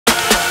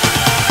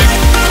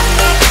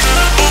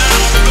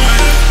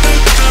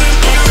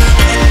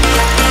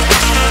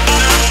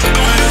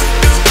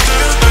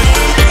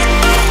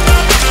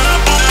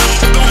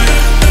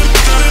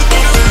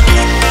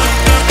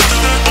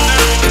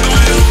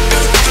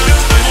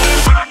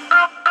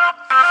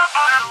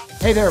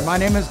Hey there, my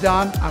name is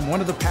Don. I'm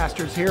one of the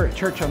pastors here at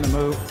Church on the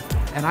Move,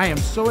 and I am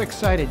so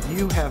excited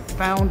you have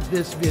found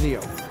this video.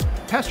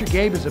 Pastor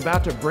Gabe is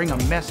about to bring a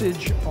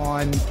message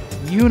on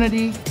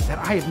unity that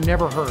I have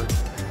never heard,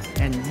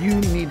 and you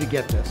need to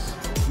get this.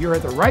 You're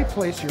at the right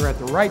place, you're at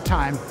the right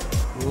time.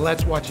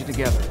 Let's watch it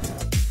together.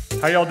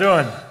 How y'all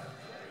doing?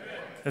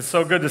 It's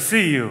so good to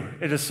see you.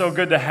 It is so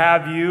good to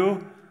have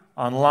you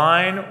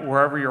online,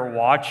 wherever you're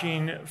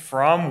watching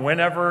from,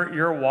 whenever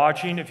you're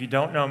watching. If you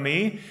don't know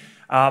me,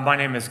 my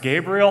name is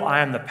Gabriel.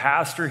 I am the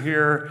pastor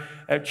here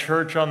at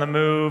Church on the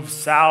Move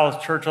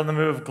South, Church on the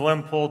Move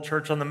Glenpool,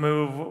 Church on the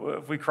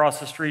Move, if we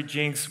cross the street,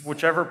 Jinx,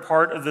 whichever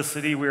part of the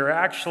city we are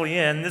actually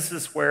in, this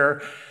is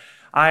where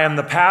I am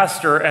the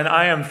pastor, and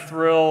I am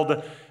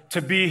thrilled to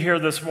be here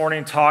this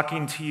morning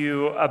talking to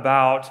you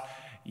about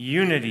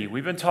unity.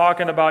 We've been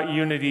talking about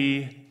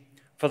unity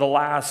for the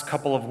last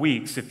couple of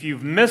weeks. If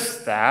you've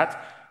missed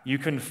that, you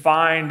can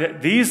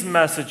find these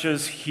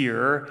messages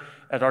here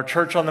at our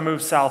Church on the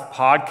Move South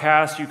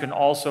podcast. You can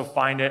also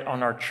find it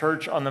on our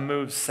Church on the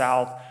Move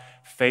South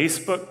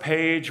Facebook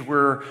page.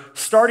 We're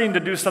starting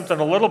to do something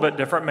a little bit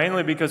different,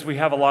 mainly because we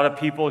have a lot of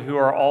people who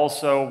are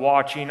also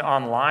watching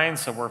online,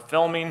 so we're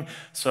filming.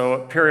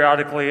 So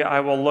periodically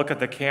I will look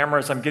at the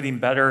cameras. I'm getting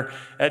better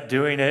at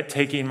doing it,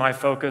 taking my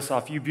focus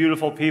off you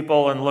beautiful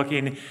people and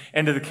looking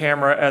into the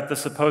camera at the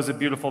supposed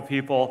beautiful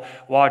people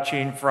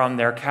watching from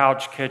their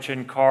couch,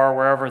 kitchen, car,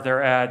 wherever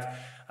they're at.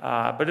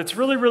 But it's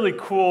really, really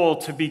cool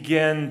to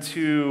begin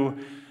to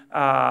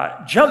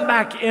jump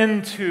back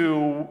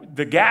into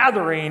the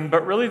gathering,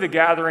 but really the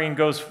gathering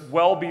goes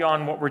well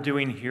beyond what we're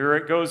doing here.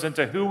 It goes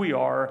into who we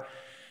are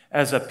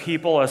as a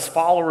people, as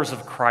followers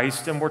of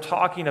Christ, and we're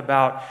talking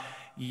about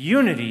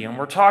unity, and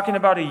we're talking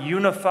about a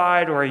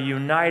unified or a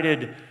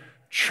united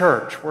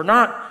church. We're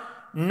not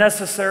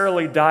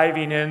necessarily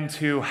diving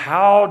into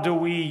how do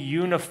we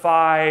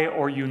unify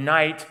or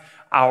unite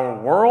our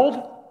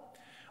world.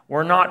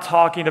 We're not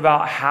talking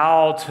about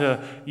how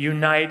to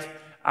unite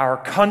our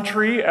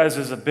country, as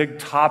is a big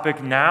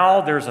topic now.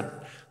 There's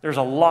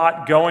a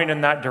lot going in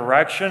that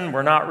direction.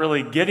 We're not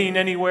really getting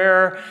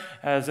anywhere,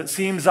 as it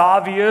seems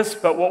obvious,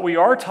 but what we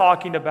are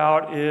talking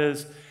about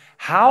is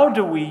how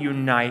do we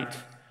unite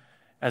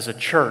as a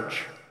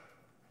church?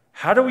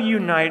 How do we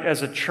unite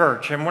as a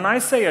church? And when I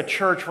say a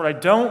church, what I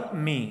don't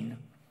mean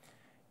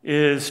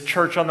is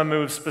Church on the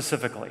Move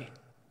specifically.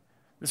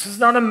 This is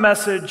not a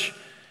message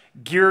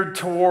geared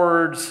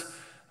towards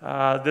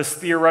this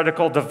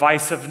theoretical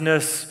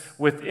divisiveness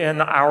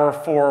within our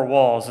four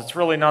walls. It's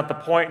really not the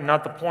point,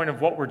 not the point of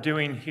what we're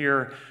doing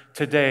here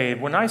today.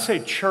 When I say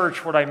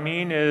church, what I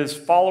mean is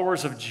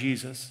followers of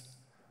Jesus.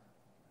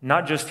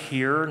 Not just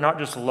here, not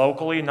just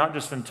locally, not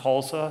just in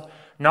Tulsa,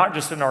 not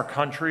just in our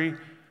country,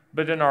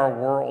 but in our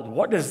world.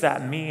 What does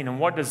that mean and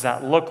what does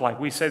that look like?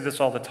 We say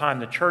this all the time.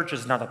 The church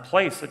is not a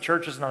place. The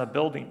church is not a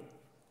building.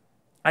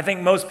 I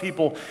think most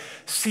people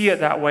see it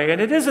that way,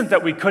 and it isn't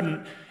that we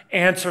couldn't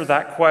answer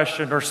that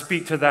question or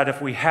speak to that if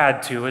we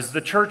had to. Is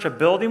the church a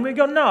building? We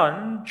go,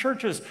 no,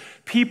 church is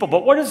people,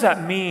 but what does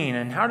that mean,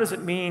 and how does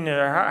it mean,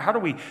 how do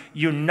we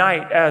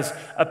unite as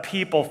a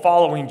people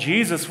following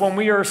Jesus when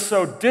we are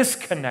so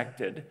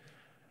disconnected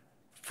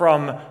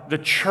from the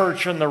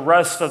church and the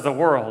rest of the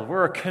world?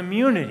 We're a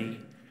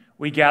community.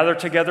 We gather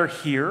together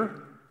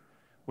here.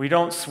 We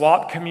don't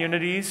swap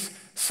communities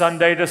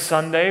Sunday to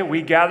Sunday.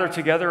 We gather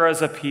together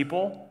as a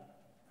people.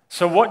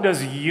 So what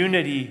does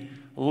unity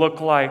look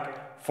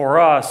like for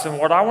us? And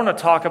what I want to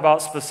talk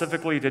about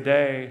specifically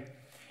today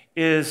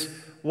is,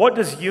 what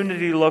does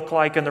unity look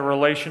like in the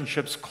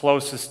relationships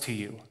closest to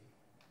you?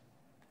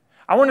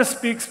 I want to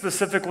speak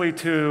specifically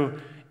to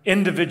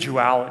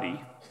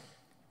individuality.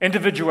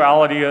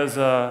 Individuality is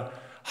a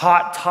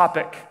hot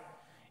topic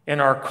in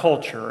our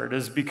culture. It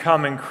has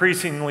become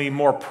increasingly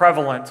more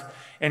prevalent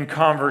in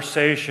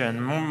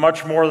conversation,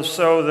 much more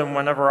so than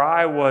whenever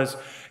I was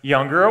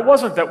younger. It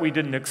wasn't that we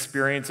didn't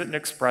experience it and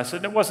express it,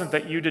 and it wasn't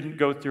that you didn't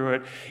go through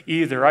it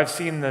either. I've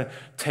seen the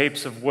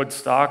tapes of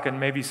Woodstock, and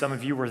maybe some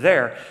of you were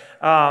there.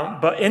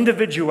 But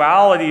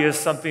individuality is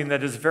something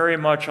that is very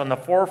much on the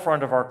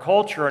forefront of our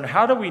culture, and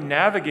how do we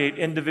navigate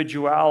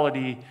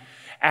individuality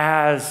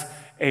as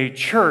a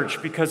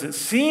church? Because it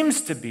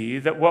seems to be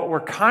that what we're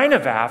kind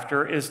of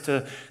after is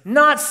to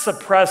not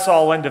suppress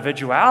all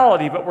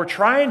individuality, but we're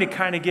trying to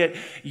kind of get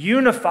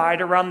unified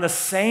around the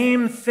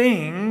same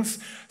things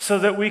so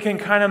that we can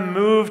kind of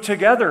move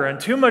together. And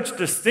too much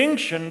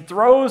distinction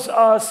throws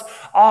us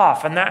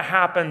off. And that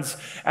happens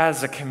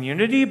as a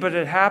community, but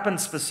it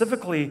happens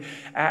specifically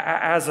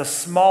as a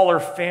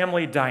smaller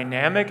family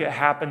dynamic. It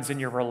happens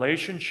in your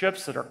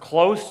relationships that are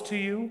close to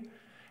you,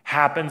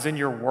 happens in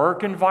your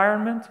work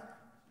environment.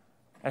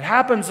 It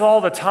happens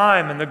all the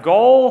time, and the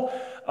goal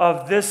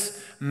of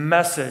this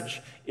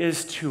message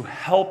is to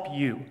help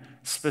you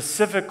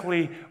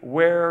specifically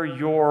where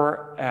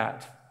you're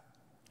at.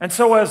 And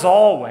so, as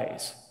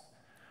always,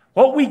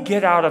 what we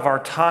get out of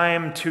our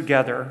time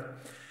together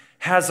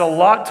has a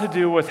lot to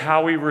do with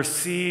how we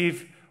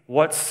receive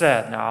what's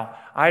said. Now,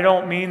 I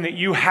don't mean that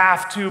you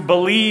have to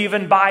believe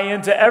and buy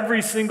into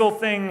every single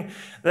thing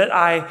that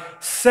I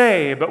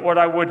say, but what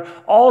I would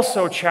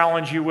also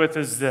challenge you with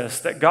is this,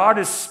 that God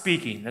is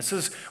speaking. This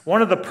is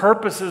one of the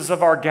purposes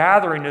of our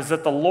gathering, is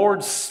that the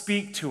Lord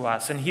speak to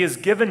us, and He has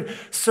given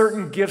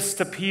certain gifts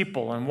to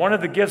people. And one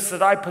of the gifts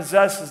that I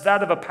possess is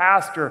that of a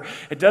pastor.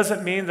 It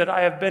doesn't mean that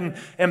I have been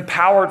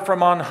empowered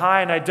from on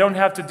high and I don't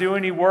have to do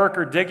any work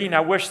or digging.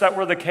 I wish that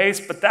were the case,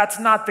 but that's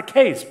not the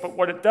case. But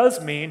what it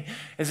does mean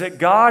is that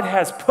God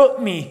has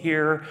put me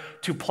here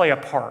to play a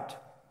part.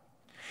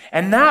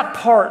 And that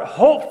part,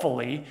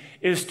 hopefully,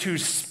 is to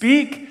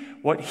speak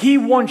what He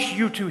wants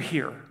you to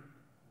hear.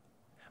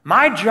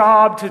 My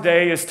job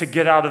today is to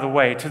get out of the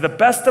way. To the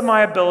best of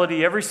my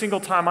ability, every single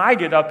time I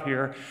get up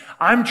here,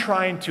 I'm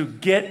trying to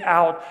get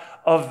out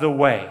of the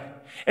way.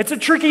 It's a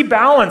tricky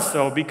balance,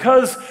 though,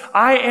 because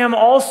I am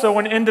also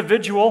an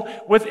individual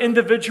with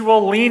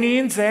individual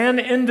leanings and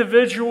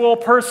individual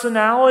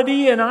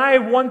personality, and I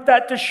want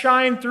that to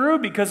shine through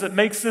because it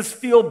makes this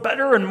feel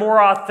better and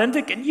more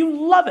authentic, and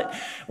you love it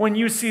when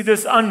you see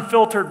this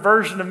unfiltered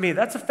version of me.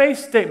 That's a faith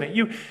statement.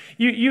 You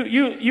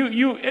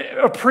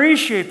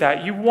appreciate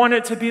that. You want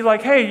it to be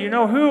like, hey,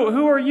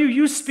 who are you?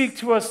 You speak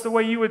to us the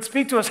way you would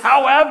speak to us.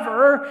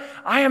 However,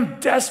 I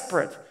am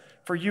desperate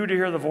for you to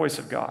hear the voice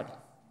of God.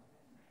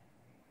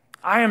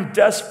 I am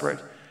desperate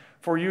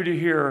for you to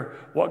hear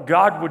what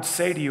God would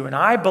say to you. And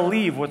I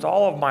believe with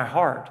all of my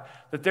heart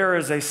that there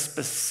is a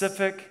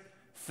specific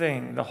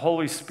thing the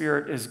Holy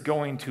Spirit is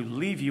going to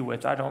leave you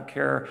with. I don't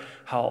care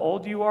how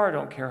old you are. I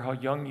don't care how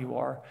young you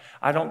are.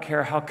 I don't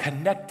care how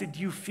connected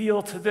you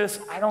feel to this.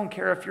 I don't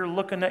care if you're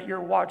looking at your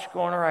watch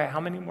going, all right,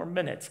 how many more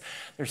minutes?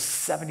 There's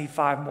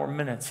 75 more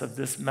minutes of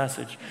this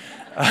message.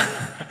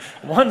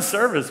 One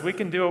service, we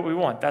can do what we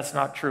want. That's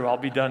not true. I'll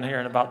be done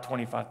here in about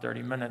 25,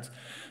 30 minutes.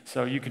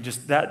 So you can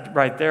that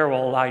right there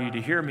will allow you to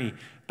hear me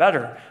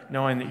better,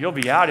 knowing that you'll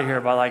be out of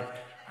here by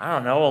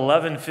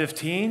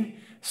 11:15.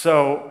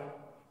 So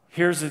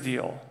here's the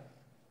deal.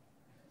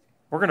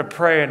 We're going to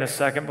pray in a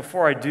second.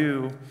 Before I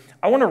do,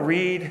 I want to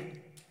read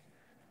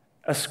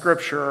a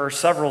scripture, or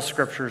several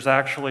scriptures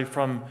actually,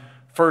 from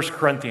 1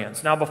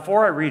 Corinthians. Now,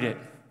 before I read it,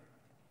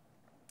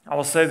 I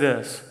will say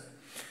this.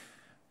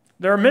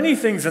 There are many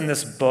things in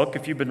this book,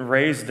 if you've been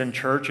raised in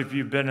church, if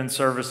you've been in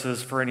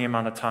services for any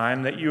amount of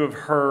time, that you have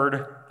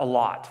heard a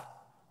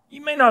lot.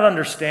 You may not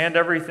understand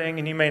everything,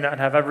 and you may not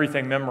have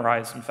everything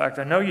memorized. In fact,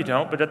 I know you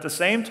don't, but at the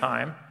same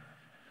time,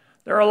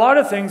 there are a lot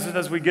of things that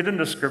as we get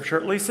into Scripture,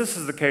 at least this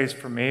is the case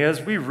for me,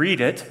 as we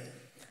read it,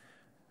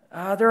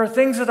 there are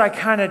things that I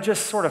kind of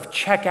just sort of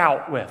check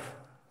out with.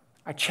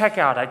 I check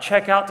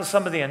out to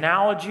some of the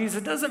analogies.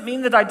 It doesn't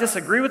mean that I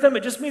disagree with them.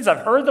 It just means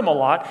I've heard them a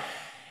lot.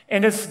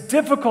 And it's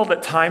difficult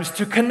at times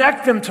to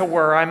connect them to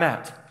where I'm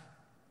at.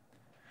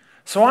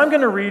 So I'm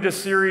going to read a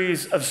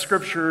series of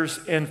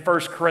scriptures in 1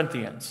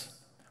 Corinthians.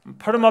 I'm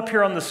put them up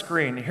here on the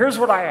screen. Here's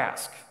what I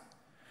ask.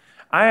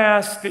 I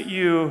ask that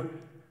you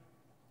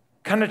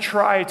kind of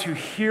try to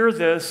hear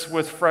this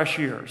with fresh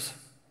ears.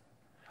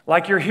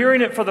 Like you're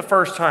hearing it for the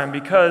first time,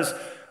 because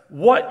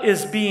what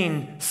is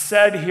being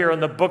said here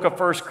in the book of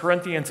 1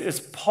 Corinthians is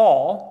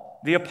Paul,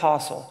 the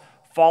apostle,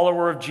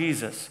 follower of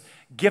Jesus,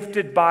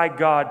 gifted by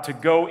God to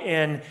go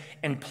in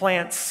and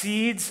plant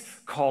seeds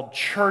called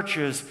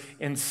churches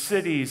in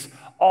cities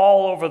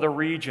all over the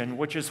region,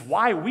 which is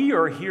why we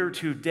are here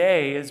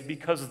today, is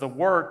because of the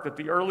work that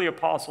the early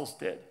apostles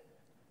did.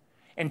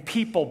 And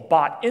people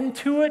bought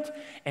into it,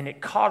 and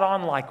it caught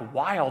on like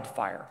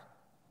wildfire.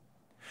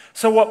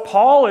 So what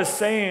Paul is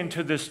saying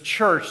to this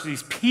church,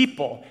 these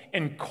people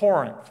in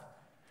Corinth,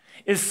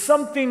 is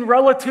something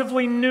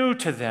relatively new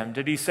to them.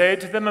 Did he say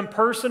it to them in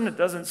person? It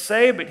doesn't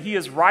say, but he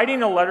is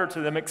writing a letter to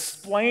them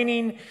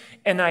explaining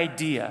an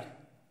idea,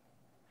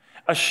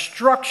 a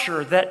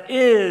structure that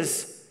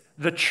is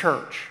the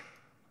church.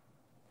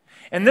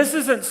 And this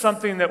isn't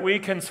something that we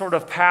can sort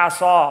of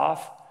pass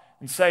off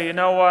and say, you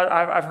know what,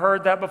 I've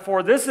heard that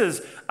before. This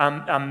is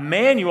a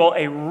manual,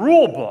 a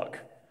rule book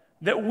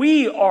that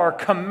we are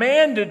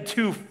commanded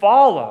to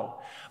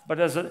follow. But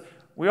as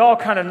we all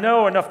kind of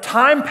know, enough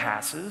time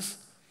passes,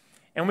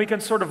 and we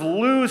can sort of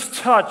lose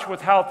touch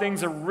with how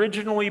things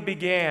originally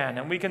began.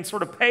 And we can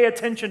sort of pay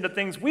attention to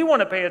things we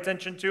want to pay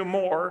attention to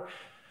more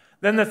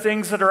than the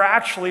things that are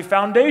actually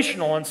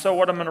foundational. And so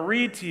what I'm going to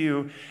read to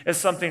you is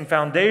something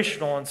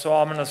foundational. And so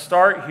I'm going to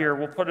start here.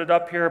 We'll put it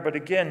up here. But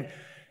again,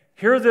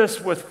 hear this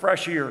with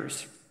fresh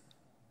ears.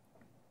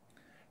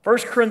 1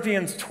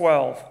 Corinthians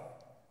 12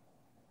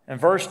 and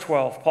verse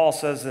 12, Paul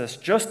says this: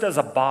 just as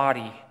a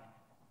body,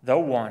 though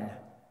one,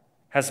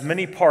 has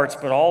many parts,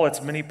 but all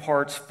its many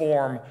parts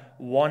form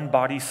one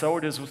body, so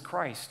it is with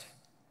Christ.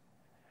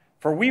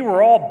 For we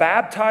were all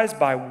baptized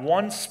by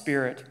one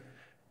Spirit,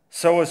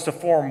 so as to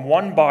form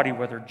one body,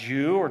 whether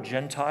Jew or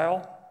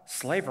Gentile,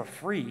 slave or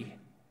free.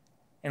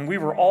 And we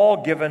were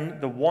all given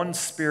the one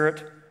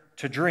Spirit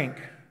to drink.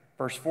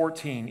 Verse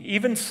 14,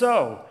 even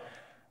so,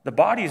 the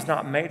body is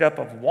not made up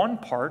of one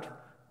part,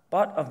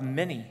 but of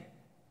many.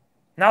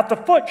 Not the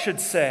foot should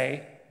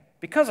say,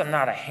 because I'm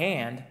not a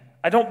hand,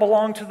 I don't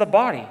belong to the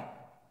body.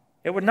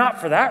 it would not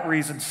for that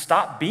reason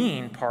stop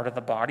being part of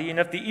the body. And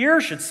if the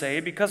ear should say,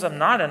 because I'm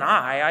not an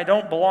eye, I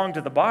don't belong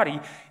to the body,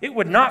 it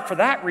would not for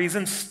that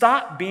reason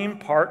stop being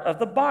part of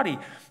the body.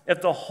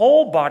 If the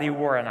whole body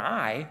were an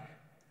eye,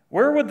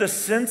 where would the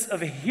sense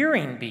of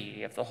hearing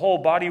be? If the whole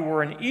body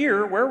were an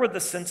ear, where would the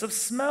sense of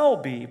smell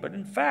be? But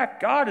in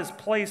fact, God has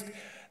placed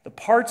the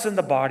parts in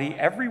the body,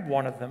 every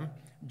one of them,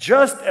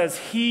 just as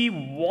He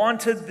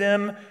wanted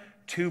them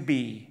to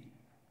be.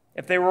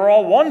 If they were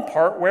all one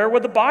part, where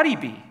would the body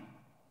be?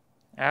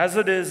 As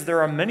it is,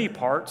 there are many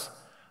parts,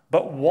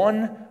 but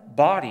one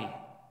body.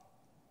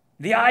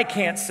 The eye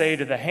can't say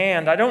to the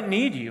hand, I don't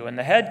need you, and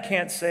the head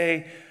can't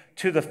say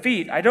to the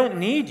feet, I don't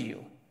need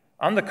you.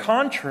 On the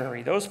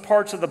contrary, those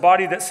parts of the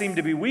body that seem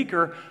to be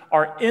weaker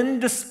are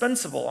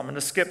indispensable. I'm going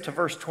to skip to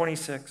verse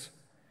 26.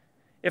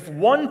 If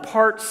one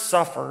part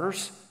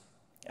suffers,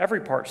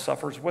 every part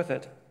suffers with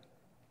it.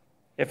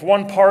 If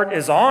one part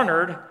is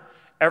honored,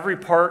 every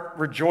part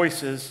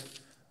rejoices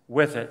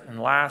with it. And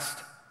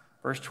last,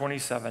 verse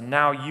 27,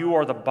 now you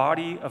are the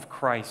body of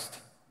Christ,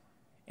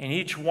 and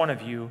each one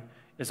of you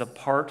is a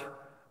part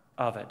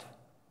of it.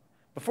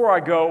 Before I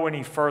go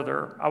any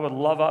further, I would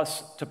love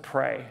us to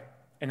pray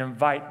and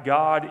invite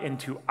God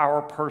into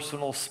our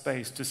personal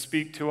space to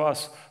speak to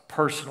us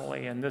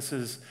personally. And this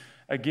is,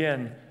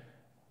 again,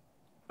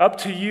 up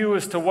to you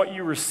as to what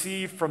you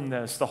receive from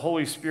this. The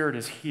Holy Spirit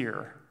is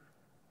here.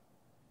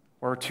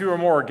 Where two or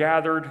more are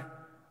gathered,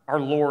 our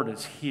Lord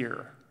is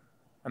here.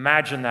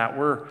 Imagine that.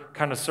 We're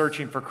kind of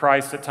searching for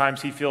Christ. At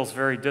times He feels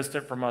very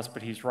distant from us,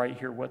 but He's right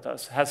here with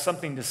us. Has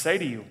something to say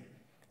to you.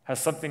 Has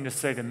something to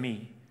say to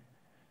me.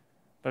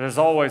 But as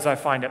always, I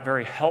find it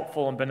very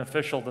helpful and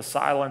beneficial to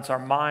silence our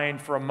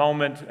mind for a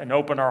moment and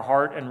open our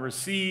heart and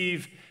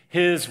receive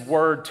His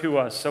word to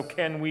us. So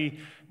can we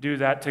do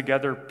that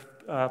together,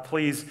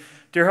 please?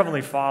 Dear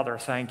Heavenly Father,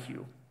 thank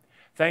you.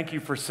 Thank you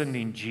for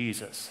sending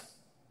Jesus.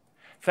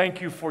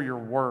 Thank you for your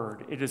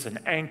word. It is an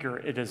anchor.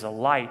 It is a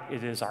light.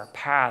 It is our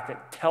path. It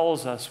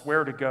tells us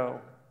where to go.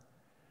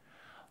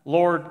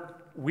 Lord,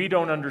 we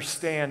don't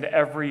understand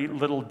every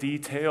little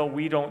detail.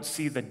 We don't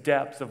see the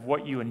depth of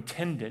what you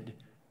intended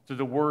through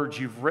the words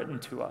you've written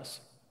to us.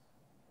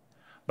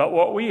 But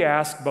what we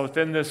ask, both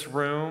in this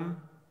room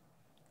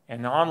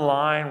and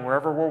online,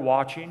 wherever we're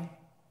watching,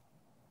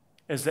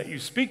 is that you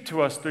speak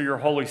to us through your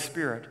Holy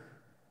Spirit.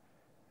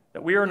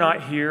 That we are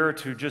not here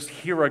to just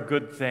hear a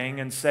good thing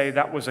and say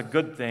that was a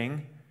good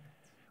thing.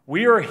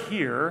 We are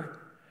here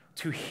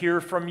to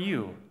hear from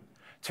you,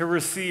 to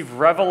receive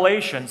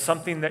revelation,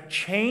 something that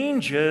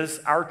changes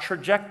our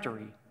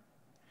trajectory.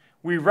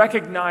 We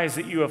recognize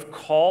that you have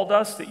called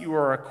us, that you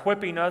are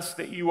equipping us,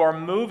 that you are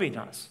moving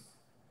us.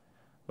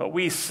 But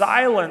we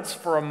silence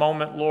for a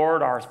moment,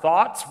 Lord, our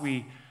thoughts.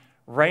 We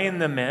rein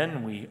them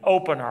in. We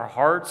open our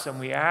hearts and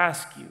we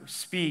ask you,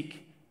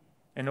 speak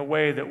in a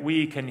way that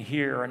we can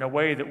hear, in a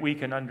way that we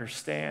can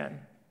understand.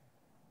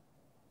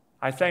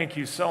 I thank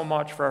you so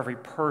much for every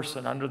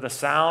person under the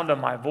sound of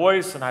my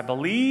voice, and I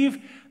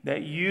believe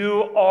that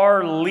you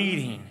are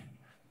leading,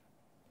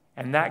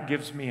 and that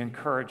gives me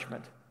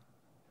encouragement.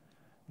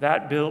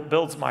 That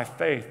builds my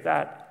faith.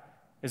 That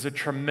is a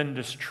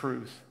tremendous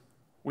truth.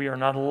 We are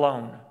not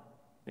alone,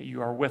 that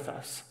you are with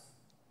us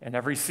in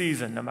every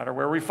season, no matter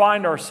where we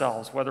find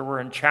ourselves, whether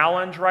we're in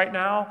challenge right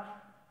now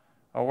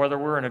or whether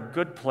we're in a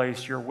good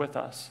place, you're with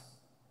us,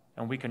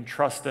 and we can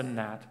trust in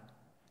that.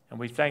 And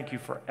we thank you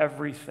for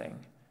everything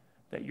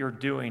that you're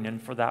doing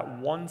and for that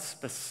one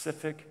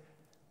specific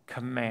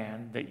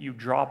command that you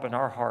drop in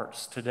our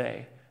hearts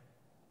today.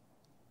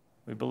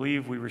 We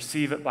believe we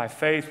receive it by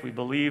faith. We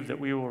believe that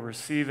we will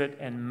receive it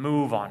and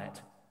move on it,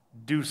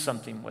 do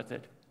something with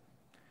it.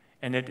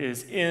 And it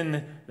is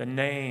in the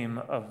name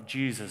of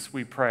Jesus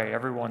we pray.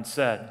 Everyone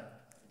said,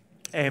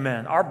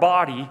 amen. Our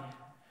body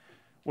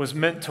was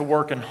meant to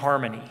work in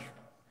harmony.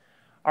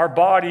 Our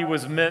body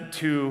was meant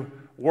to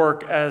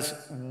work as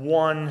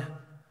one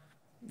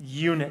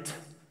unit.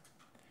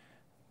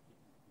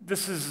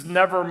 This is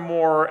never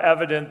more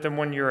evident than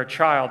when you're a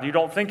child. You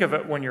don't think of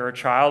it when you're a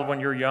child,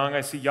 when you're young.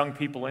 I see young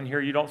people in here.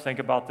 You don't think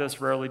about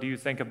this. Rarely do you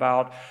think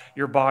about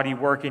your body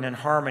working in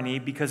harmony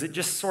because it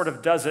just sort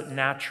of does it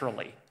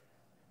naturally.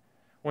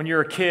 When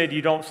you're a kid,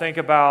 you don't think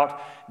about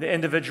the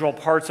individual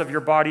parts of your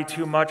body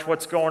too much,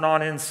 what's going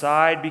on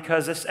inside,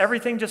 because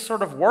everything just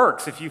sort of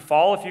works. If you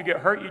fall, if you get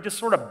hurt, you just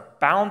sort of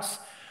bounce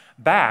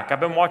back. I've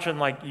been watching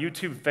like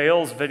YouTube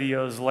fails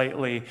videos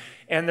lately,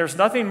 and there's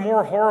nothing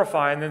more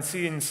horrifying than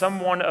seeing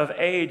someone of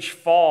age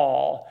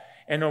fall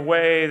in a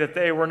way that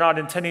they were not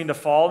intending to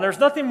fall. And there's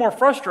nothing more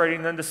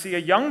frustrating than to see a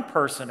young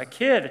person, a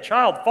kid, a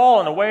child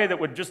fall in a way that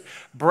would just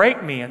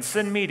break me and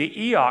send me to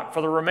EOC for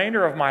the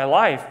remainder of my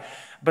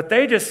life. But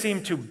they just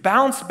seem to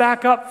bounce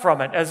back up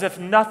from it as if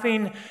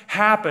nothing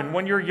happened.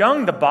 When you're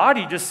young, the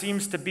body just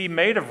seems to be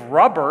made of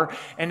rubber,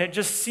 and it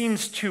just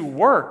seems to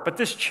work. But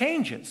this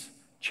changes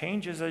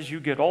as you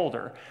get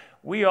older.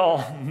 We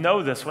all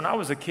know this. When I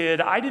was a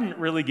kid, I didn't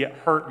really get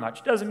hurt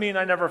much. Doesn't mean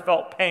I never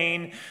felt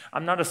pain.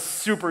 I'm not a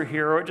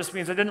superhero. It just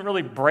means I didn't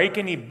really break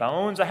any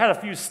bones. I had a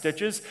few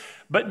stitches,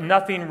 but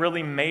nothing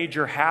really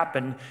major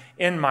happened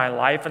in my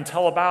life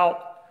until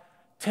about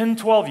 10,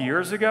 12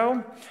 years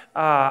ago.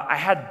 I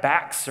had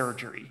back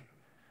surgery.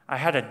 I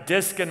had a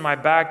disc in my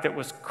back that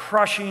was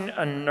crushing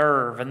a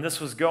nerve, and this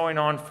was going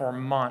on for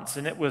months,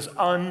 and it was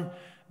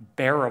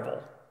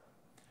unbearable.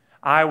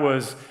 I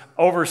was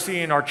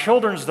overseeing our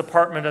children's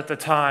department at the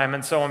time,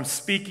 and so I'm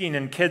speaking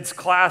in kids'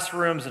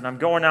 classrooms, and I'm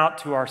going out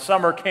to our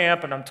summer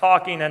camp, and I'm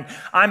talking, and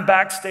I'm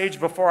backstage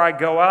before I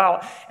go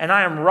out, and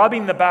I am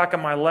rubbing the back of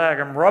my leg.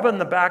 I'm rubbing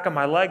the back of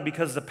my leg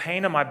because the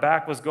pain in my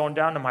back was going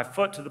down to my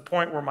foot to the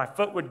point where my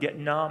foot would get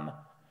numb.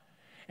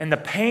 And the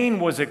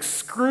pain was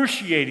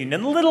excruciating,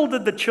 and little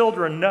did the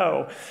children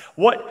know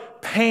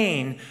what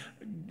pain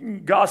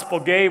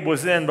Gospel Gabe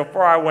was in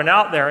before I went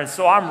out there. And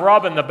so I'm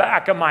rubbing the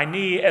back of my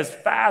knee as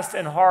fast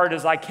and hard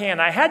as I can.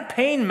 I had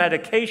pain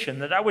medication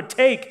that I would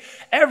take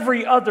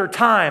every other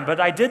time, but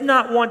I did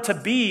not want to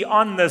be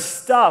on this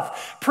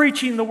stuff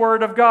preaching the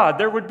Word of God.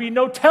 There would be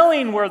no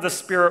telling where the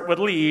Spirit would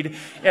lead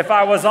if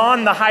I was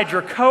on the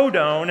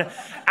hydrocodone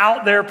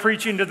out there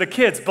preaching to the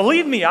kids.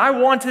 Believe me, I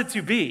wanted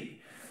to be.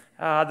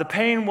 The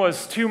pain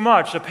was too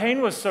much. The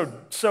pain was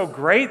so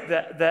great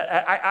that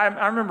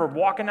I remember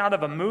walking out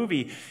of a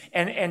movie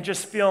and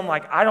just feeling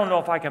like, I don't know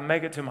if I can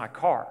make it to my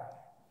car.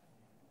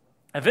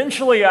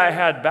 Eventually, I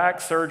had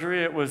back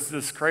surgery. It was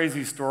this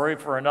crazy story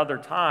for another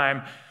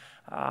time.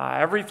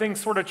 Everything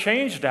sort of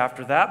changed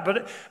after that,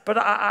 but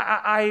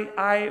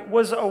I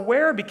was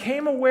aware,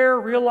 became aware,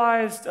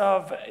 realized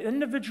of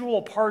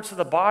individual parts of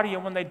the body,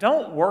 and when they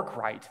don't work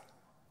right,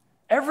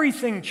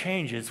 everything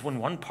changes. When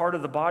one part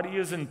of the body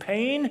is in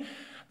pain,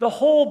 the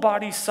whole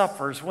body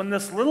suffers. When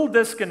this little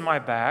disc in my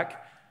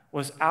back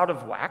was out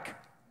of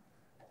whack,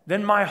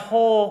 then my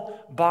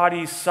whole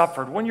body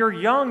suffered. When you're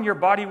young, your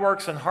body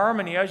works in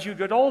harmony. As you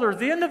get older,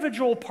 the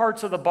individual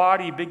parts of the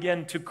body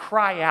begin to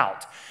cry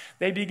out.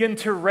 They begin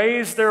to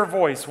raise their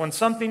voice. When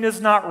something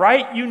is not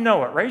right, you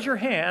know it. Raise your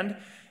hand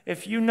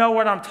if you know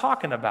what I'm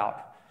talking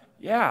about.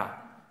 Yeah.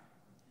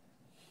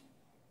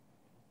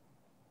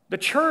 The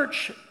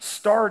church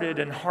started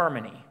in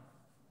harmony.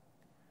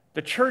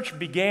 The church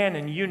began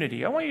in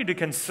unity. I want you to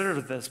consider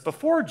this.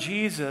 Before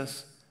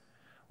Jesus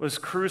was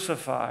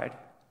crucified,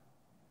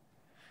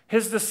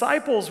 his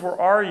disciples were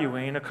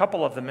arguing, a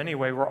couple of them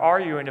anyway, were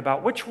arguing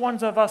about which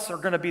ones of us are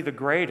going to be the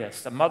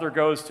greatest. A mother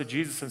goes to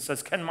Jesus and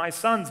says, "Can my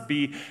sons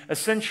be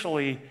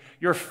essentially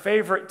your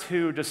favorite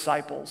two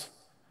disciples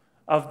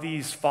of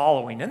these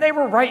following?" And they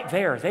were right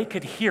there. They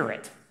could hear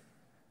it.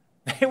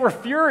 They were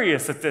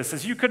furious at this,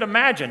 as you could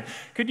imagine.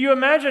 Could you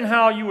imagine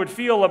how you would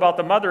feel about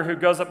the mother who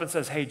goes up and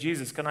says, "Hey,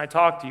 Jesus, can I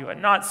talk to you?"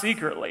 And not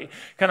secretly,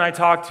 "Can I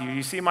talk to you?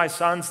 You see my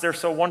sons? They're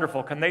so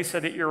wonderful. Can they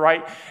sit at your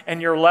right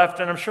and your left?"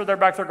 And I'm sure they're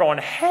back there going,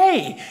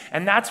 "Hey!"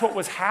 And that's what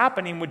was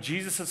happening with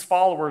Jesus'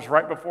 followers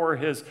right before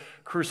his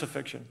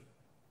crucifixion.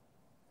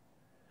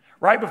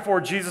 Right before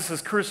Jesus is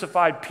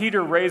crucified,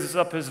 Peter raises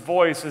up his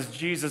voice as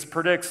Jesus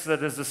predicts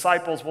that his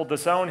disciples will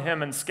disown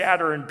him and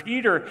scatter. And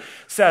Peter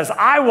says,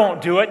 "I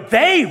won't do it.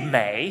 They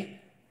may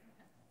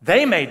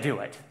do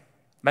it,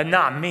 but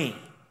not me."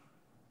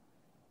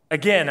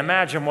 Again,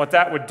 imagine what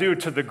that would do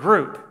to the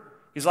group.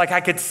 He's like,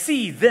 "I could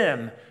see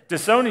them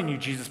disowning you,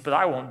 Jesus, but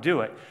I won't do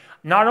it.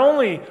 Not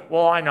only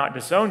will I not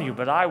disown you,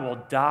 but I will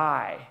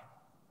die.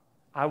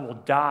 I will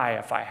die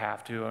if I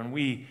have to." And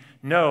we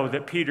know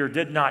that Peter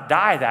did not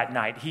die that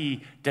night.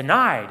 He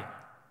denied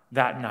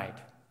that night.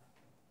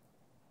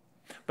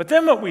 But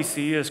then what we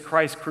see is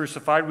Christ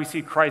crucified. We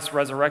see Christ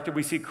resurrected.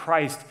 We see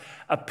Christ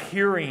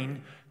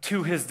appearing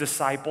to his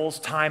disciples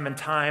time and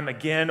time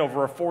again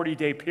over a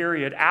 40-day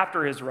period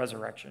after his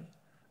resurrection.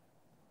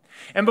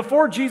 And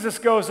before Jesus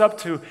goes up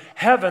to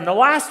heaven, the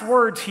last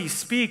words he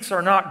speaks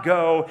are not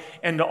 "go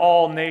into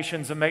all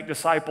nations and make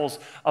disciples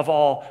of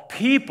all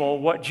people."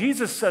 What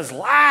Jesus says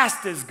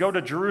last is, "Go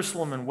to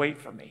Jerusalem and wait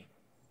for me."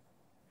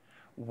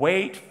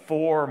 Wait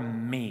for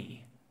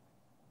me.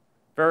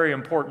 Very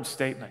important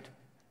statement.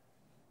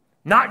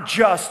 Not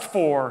just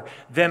for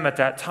them at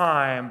that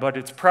time, but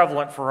it's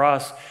prevalent for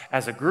us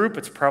as a group.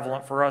 It's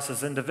prevalent for us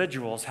as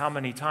individuals. How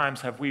many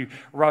times have we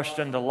rushed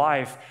into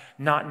life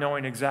not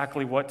knowing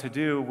exactly what to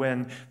do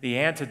when the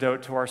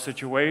antidote to our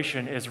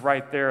situation is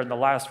right there in the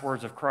last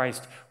words of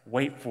Christ,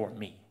 "Wait for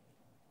me."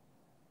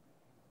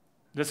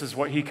 This is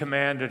what he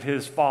commanded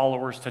his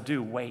followers to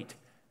do, wait.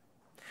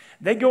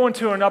 They go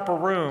into an upper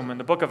room. In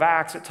the book of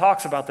Acts, it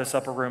talks about this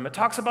upper room. It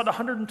talks about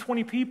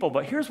 120 people,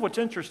 but here's what's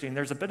interesting.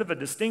 There's a bit of a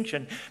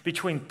distinction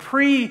between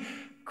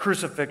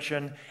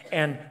pre-crucifixion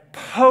and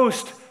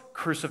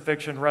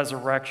post-crucifixion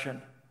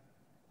resurrection.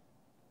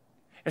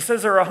 It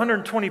says there are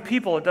 120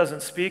 people. It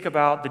doesn't speak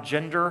about the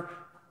gender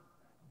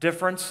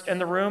difference in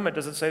the room. It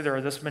doesn't say there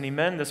are this many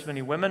men, this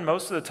many women.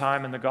 Most of the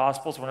time in the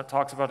Gospels, when it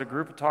talks about a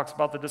group, it talks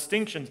about the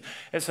distinctions.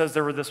 It says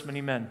there were this many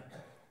men,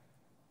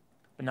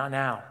 but not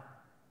now.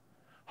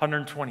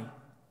 120.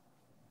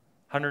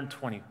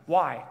 120.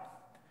 Why?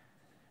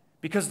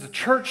 Because the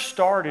church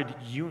started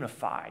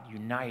unified,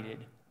 united.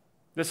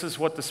 This is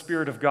what the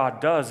Spirit of God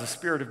does. The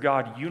Spirit of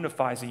God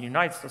unifies and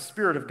unites. The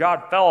Spirit of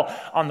God fell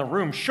on the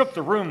room, shook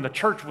the room. The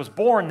church was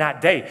born that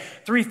day.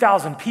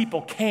 3,000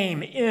 people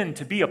came in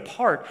to be a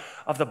part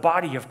of the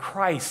body of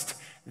Christ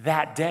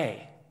that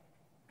day.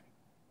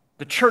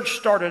 The church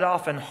started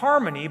off in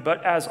harmony,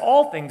 but as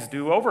all things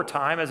do over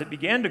time, as it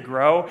began to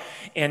grow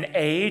in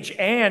age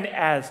and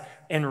as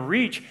in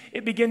reach,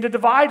 it began to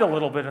divide a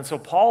little bit. And so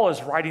Paul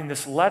is writing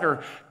this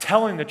letter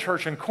telling the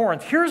church in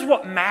Corinth, here's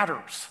what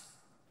matters.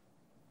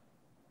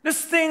 This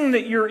thing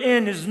that you're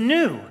in is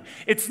new.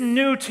 It's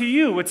new to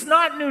you. It's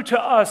not new to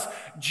us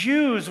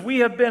Jews. We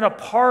have been a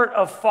part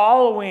of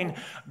following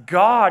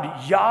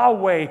God,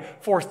 Yahweh,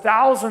 for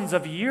thousands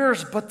of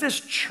years. But this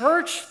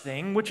church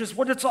thing, which is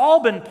what it's all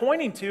been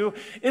pointing to,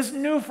 is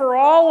new for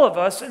all of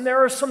us. And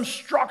there are some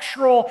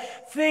structural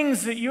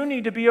things that you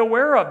need to be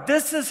aware of.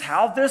 This is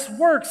how this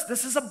works.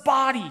 This is a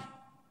body.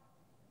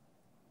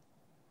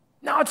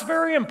 Now, it's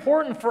very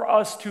important for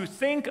us to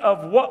think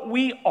of what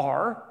we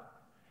are,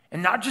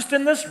 and not just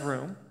in this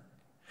room,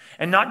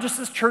 and not just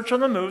this church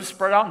on the move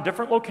spread out in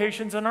different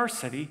locations in our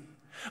city,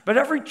 but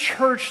every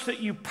church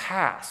that you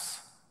pass.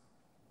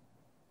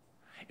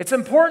 It's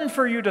important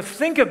for you to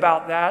think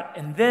about that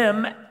and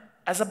them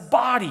as a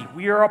body.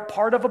 We are a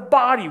part of a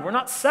body. We're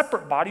not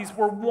separate bodies.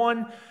 We're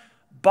one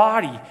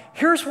body.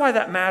 Here's why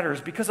that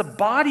matters, because a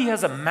body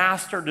has a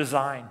master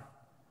design.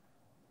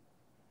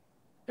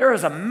 There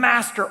is a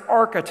master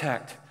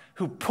architect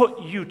who put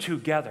you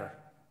together.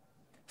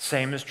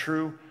 Same is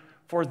true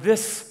for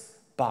this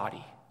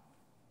body.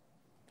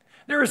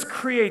 There is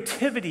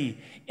creativity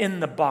in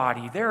the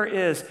body. There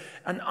is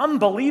an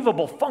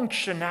unbelievable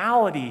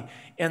functionality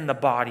in the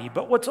body.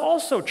 But what's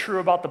also true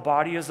about the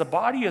body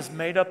is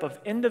made up of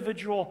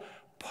individual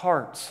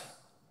parts.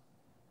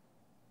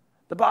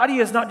 The body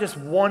is not just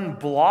one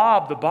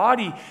blob. The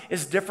body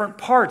is different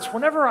parts.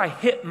 Whenever I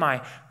hit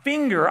my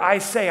finger, I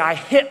say, I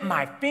hit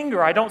my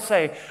finger. I don't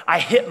say, I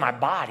hit my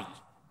body.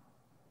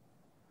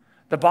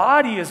 The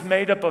body is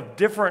made up of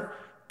different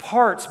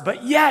parts,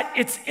 but yet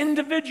it's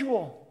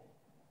individual.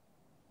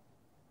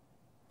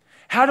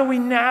 How do we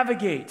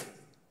navigate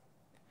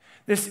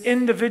this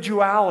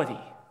individuality?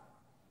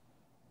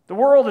 The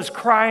world is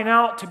crying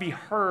out to be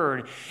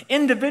heard.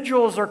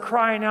 Individuals are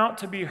crying out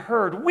to be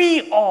heard.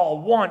 We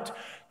all want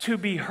to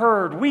be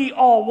heard. We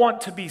all want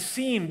to be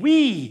seen.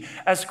 We,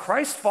 as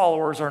Christ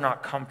followers, are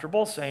not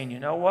comfortable saying, you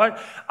know what,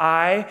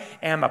 I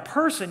am a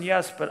person,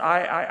 yes, but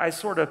I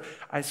sort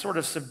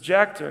of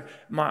subject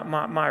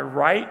my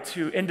right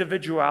to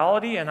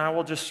individuality, and I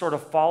will just sort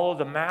of follow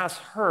the mass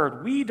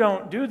herd. We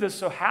don't do this,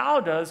 so how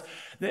does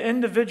the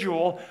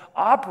individual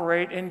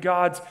operate in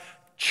God's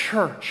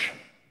church,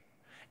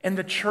 in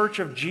the church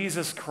of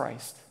Jesus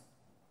Christ?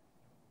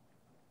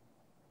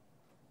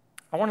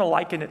 I want to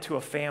liken it to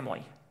a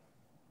family.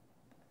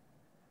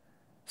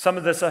 Some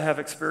of this I have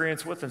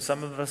experience with, and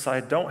some of this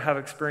I don't have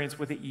experience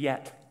with it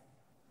yet,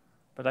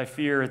 but I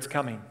fear it's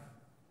coming.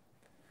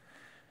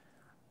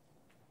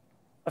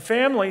 A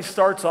family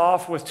starts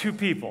off with two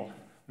people,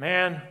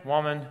 man,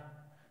 woman.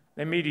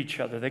 They meet each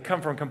other. They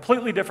come from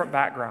completely different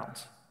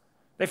backgrounds.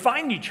 They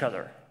find each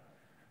other.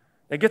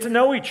 They get to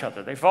know each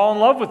other. They fall in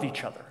love with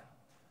each other.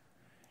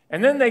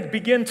 And then they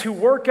begin to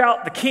work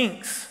out the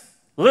kinks,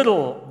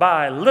 little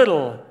by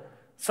little,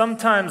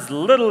 sometimes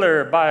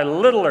littler by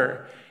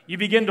littler. You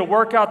begin to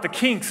work out the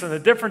kinks and the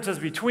differences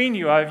between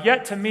you. I've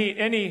yet to meet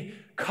any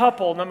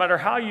couple, no matter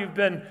how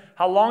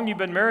long you've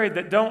been married,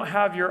 that don't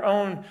have your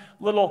own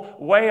little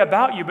way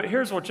about you. But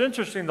here's what's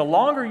interesting. The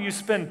longer you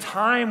spend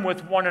time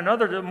with one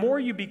another, the more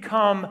you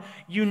become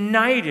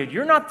united.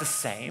 You're not the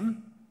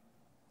same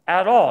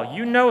at all.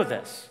 You know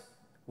this.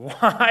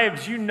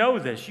 Wives, you know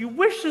this. You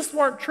wish this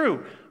weren't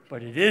true,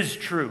 but it is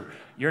true.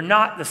 You're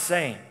not the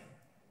same.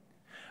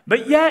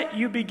 But yet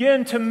you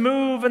begin to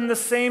move in the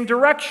same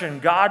direction,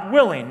 God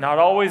willing. Not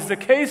always the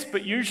case,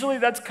 but usually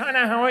that's kind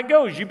of how it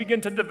goes. You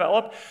begin to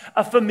develop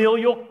a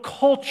familial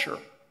culture.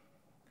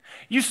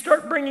 You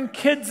start bringing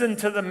kids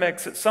into the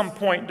mix at some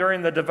point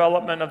during the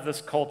development of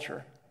this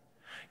culture.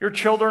 Your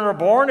children are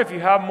born. If you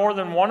have more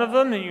than one of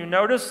them, then you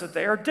notice that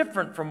they are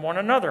different from one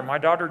another. My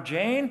daughter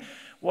Jane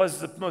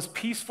was the most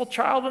peaceful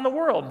child in the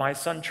world. My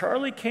son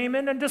Charlie came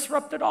in and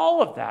disrupted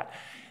all of that.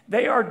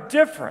 They are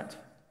different.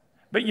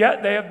 But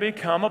yet they have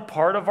become a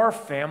part of our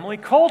family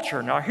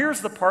culture. Now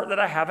here's the part that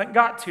I haven't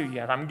got to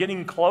yet. I'm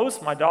getting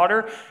close. My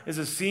daughter is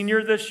a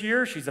senior this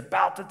year. She's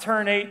about to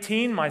turn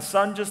 18. My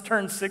son just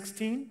turned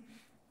 16.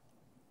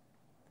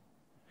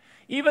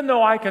 Even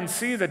though I can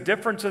see the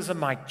differences in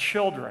my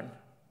children,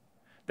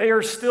 they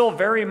are still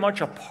very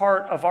much a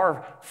part of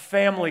our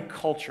family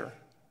culture.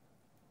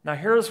 Now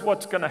here's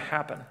what's going to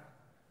happen.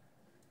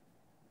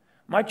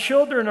 My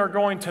children are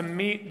going to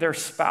meet their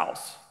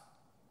spouse,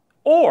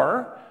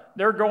 or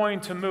they're going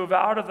to move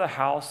out of the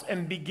house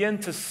and begin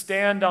to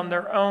stand on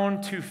their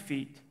own 2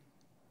 feet.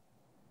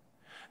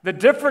 The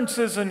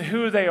differences in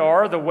who they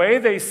are, the way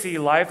they see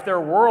life, their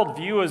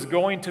worldview is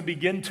going to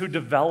begin to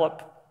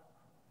develop.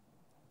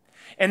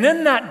 And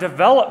in that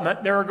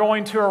development, there are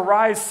going to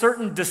arise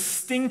certain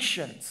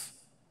distinctions.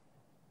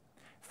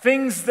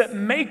 Things that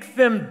make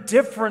them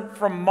different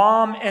from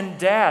mom and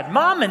dad.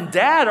 Mom and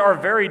dad are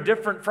very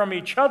different from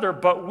each other,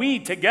 but we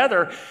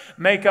together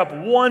make up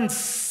one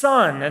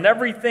sun, and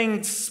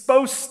everything's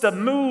supposed to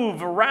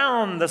move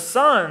around the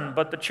sun.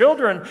 But the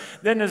children,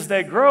 then as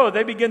they grow,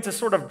 they begin to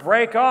sort of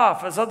break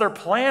off as other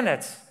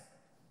planets.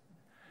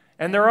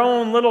 And their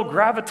own little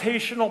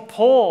gravitational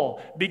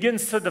pull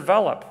begins to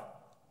develop.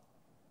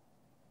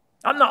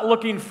 I'm not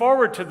looking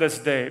forward to this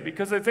day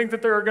because I think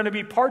that there are going to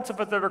be parts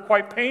of it that are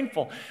quite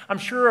painful. I'm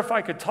sure if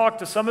I could talk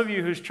to some of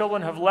you whose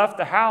children have left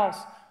the house,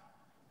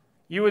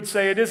 you would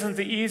say it isn't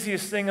the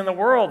easiest thing in the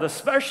world,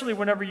 especially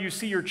whenever you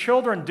see your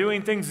children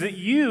doing things that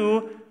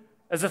you,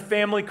 as a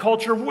family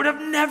culture, would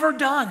have never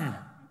done.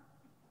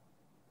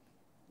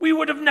 We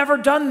would have never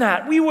done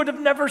that. We would have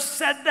never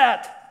said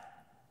that.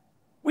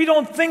 We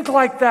don't think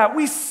like that.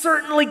 We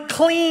certainly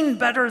clean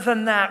better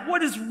than that.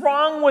 What is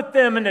wrong with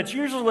them? And it's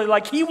usually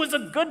like, he was a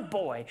good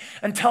boy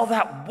until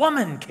that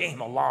woman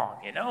came along,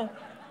 you know?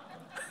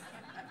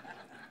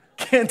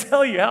 Can't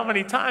tell you how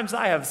many times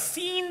I have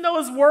seen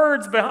those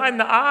words behind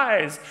the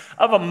eyes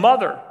of a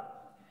mother.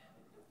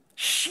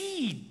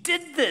 She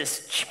did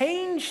this,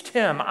 changed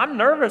him. I'm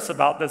nervous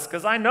about this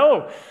because I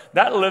know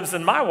that lives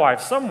in my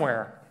wife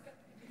somewhere.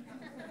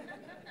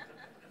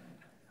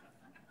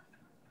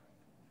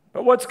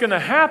 But what's going to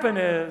happen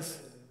is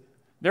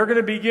they're going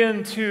to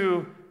begin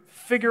to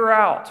figure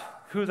out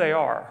who they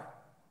are.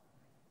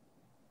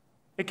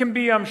 It can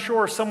be, I'm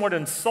sure, somewhat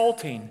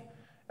insulting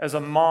as a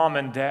mom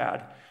and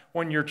dad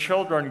when your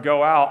children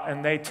go out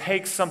and they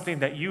take something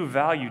that you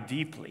value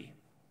deeply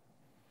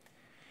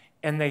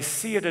and they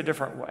see it a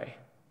different way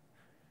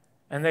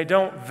and they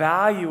don't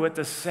value it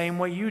the same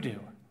way you do.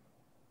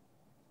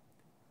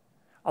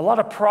 A lot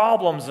of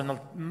problems and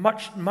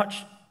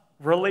much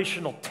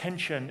relational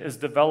tension is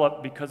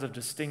developed because of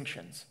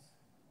distinctions.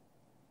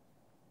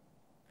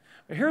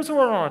 But here's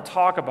what I want to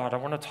talk about. I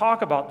want to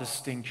talk about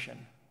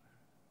distinction.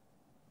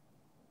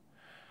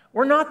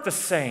 We're not the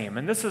same,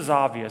 and this is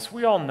obvious.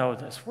 We all know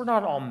this. We're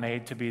not all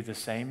made to be the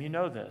same. You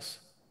know this.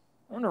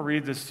 I want to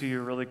read this to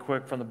you really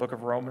quick from the book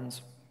of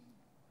Romans,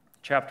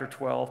 chapter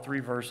 12, 3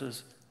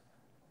 verses.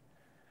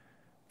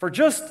 For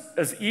just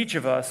as each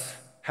of us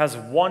has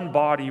one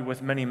body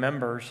with many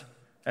members,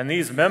 and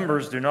these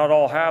members do not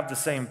all have the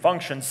same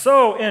function,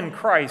 so in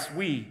Christ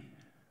we,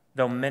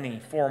 though many,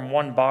 form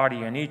one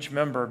body, and each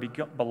member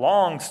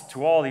belongs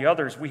to all the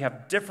others. We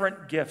have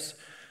different gifts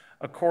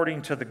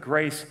according to the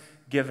grace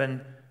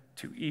given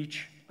to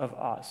each of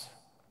us.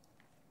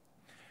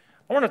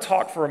 I want to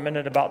talk for a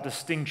minute about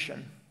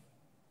distinction.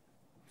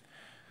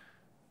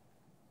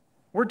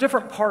 We're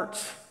different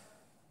parts,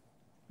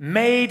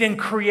 made and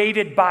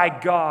created by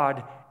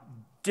God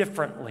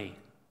differently.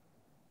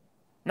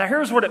 Now,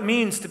 here's what it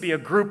means to be a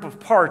group of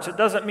parts. It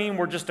doesn't mean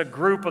we're just a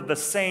group of the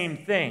same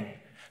thing,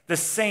 the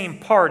same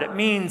part. It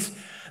means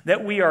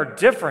that we are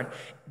different.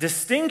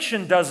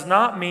 Distinction does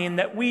not mean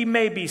that we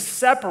may be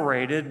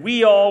separated.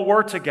 We all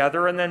were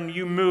together and then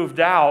you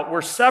moved out.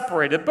 We're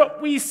separated,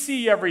 but we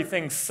see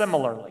everything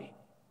similarly.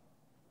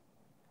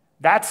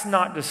 That's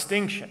not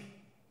distinction.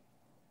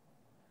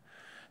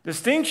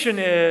 Distinction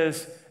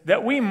is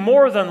that we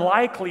more than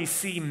likely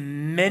see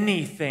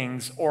many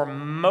things or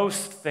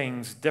most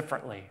things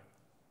differently.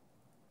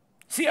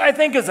 See, I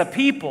think as a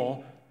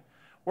people,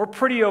 we're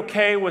pretty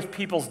okay with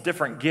people's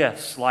different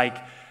gifts. Like,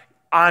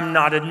 I'm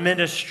not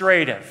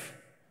administrative,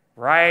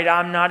 right?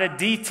 I'm not a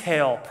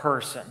detail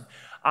person.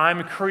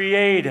 I'm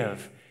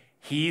creative.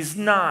 He's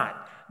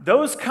not.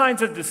 Those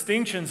kinds of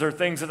distinctions are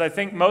things that I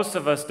think most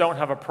of us don't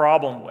have a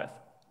problem with.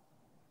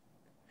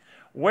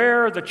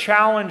 Where the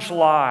challenge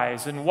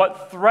lies and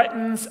what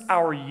threatens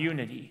our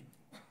unity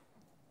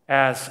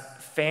as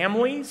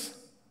families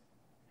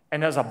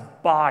and as a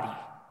body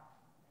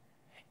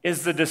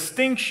is the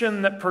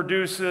distinction that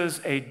produces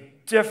a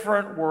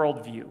different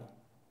worldview.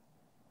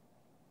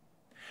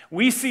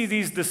 We see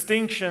these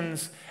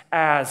distinctions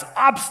as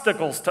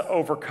obstacles to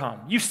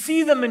overcome. You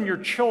see them in your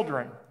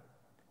children.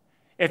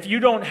 If you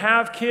don't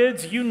have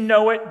kids, you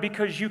know it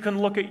because you can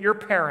look at your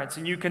parents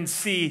and you can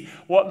see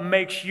what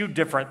makes you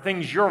different,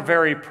 things you're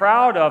very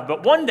proud of.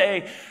 But one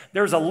day,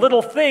 there's a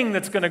little thing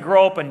that's going to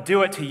grow up and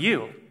do it to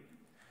you.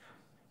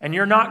 And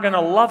you're not going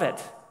to love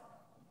it.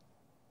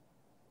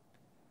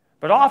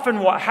 But often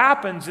what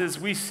happens is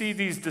we see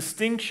these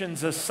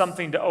distinctions as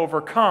something to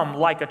overcome,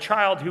 like a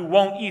child who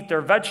won't eat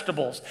their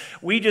vegetables.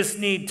 We just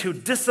need to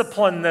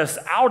discipline this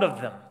out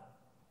of them.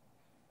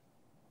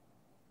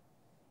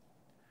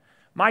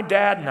 My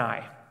dad and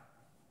I,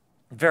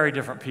 very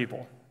different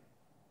people.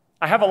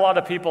 I have a lot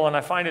of people, and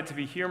I find it to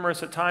be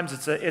humorous at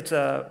times. It's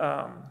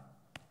an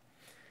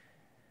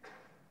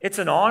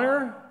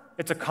honor.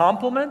 It's a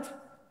compliment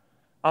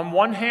on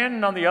one hand,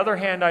 and on the other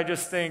hand, I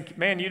just think,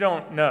 man, you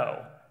don't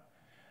know.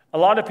 A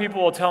lot of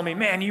people will tell me,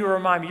 man, you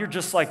remind me, you're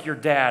just like your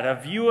dad.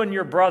 Of you and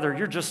your brother,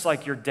 you're just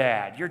like your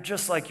dad. You're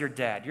just like your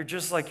dad. You're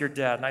just like your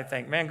dad. And I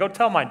think, man, go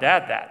tell my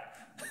dad that.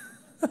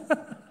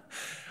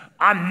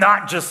 I'm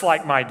not just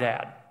like my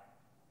dad.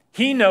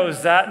 He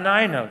knows that, and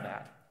I know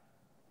that.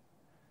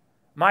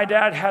 My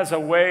dad has a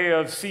way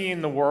of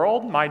seeing the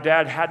world. My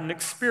dad had an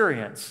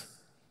experience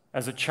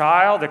as a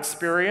child,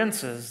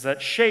 experiences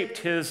that shaped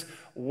his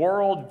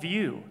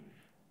worldview.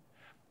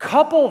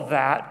 Couple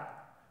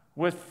that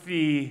with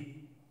the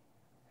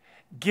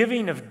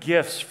giving of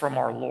gifts from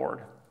our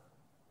Lord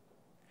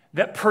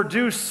that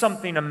produced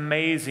something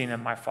amazing in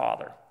my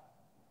father.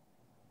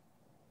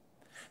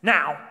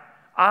 Now,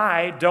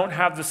 I don't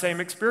have the same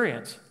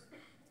experience.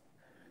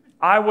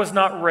 I was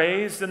not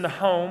raised in the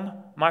home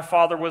my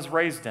father was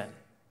raised in.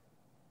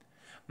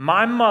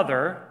 My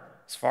mother,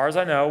 as far as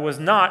I know, was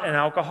not an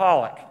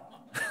alcoholic.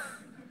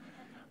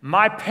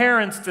 My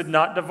parents did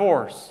not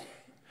divorce.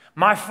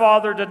 My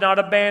father did not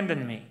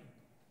abandon me.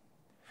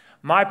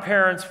 My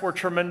parents were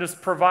tremendous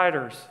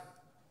providers.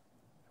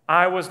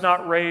 I was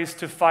not raised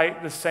to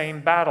fight the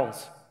same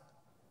battles.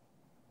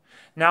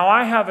 Now,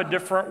 I have a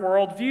different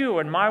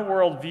worldview, and my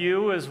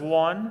worldview is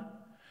one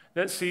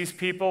that sees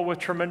people with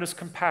tremendous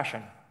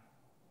compassion.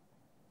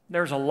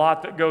 There's a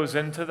lot that goes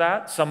into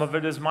that. Some of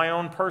it is my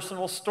own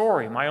personal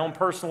story, my own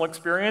personal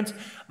experience,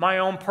 my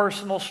own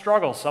personal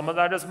struggle. Some of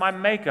that is my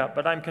makeup,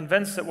 but I'm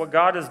convinced that what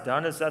God has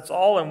done is that's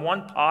all in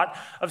one pot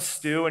of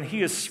stew, and He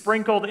has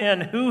sprinkled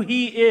in who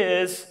He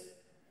is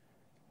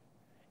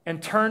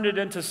and turned it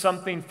into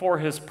something for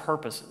His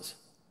purposes.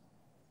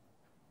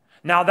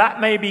 Now, that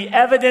may be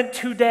evident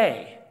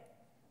today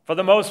for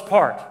the most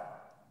part,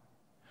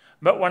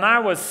 but when I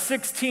was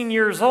 16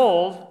 years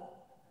old,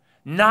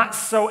 not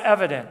so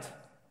evident.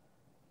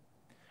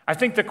 I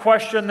think the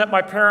question that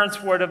my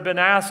parents would have been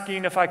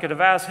asking, if I could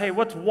have asked, hey,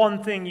 what's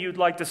one thing you'd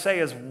like to say,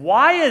 is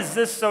why is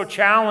this so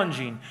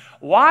challenging?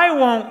 Why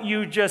won't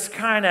you just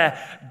kind of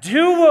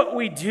do what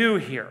we do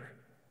here?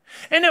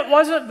 And it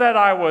wasn't that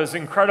I was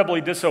incredibly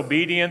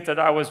disobedient, that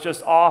I was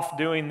just off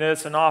doing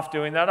this and off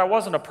doing that. I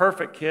wasn't a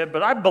perfect kid,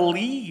 but I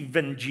believed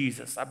in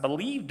Jesus. I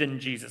believed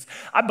in Jesus.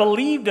 I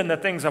believed in the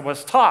things I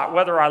was taught.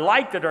 Whether I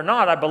liked it or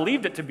not, I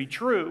believed it to be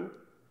true.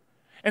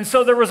 And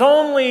so there was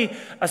only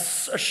a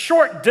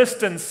short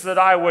distance that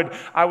I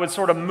would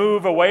sort of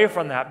move away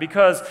from that,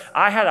 because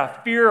I had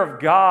a fear of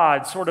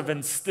God sort of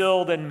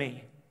instilled in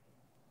me.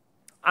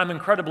 I'm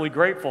incredibly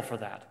grateful for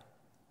that.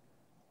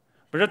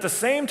 But at the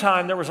same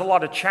time, there was a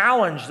lot of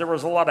challenge. There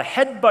was a lot of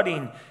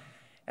headbutting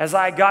as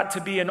I got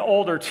to be an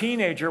older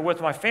teenager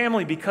with my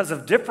family because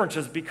of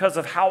differences, because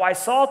of how I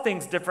saw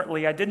things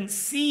differently. I didn't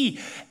see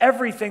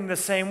everything the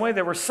same way.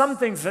 There were some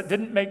things that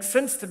didn't make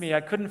sense to me.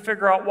 I couldn't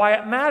figure out why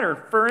it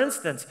mattered. For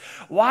instance,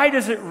 why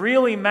does it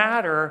really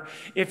matter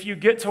if you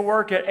get to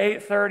work at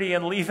 8:30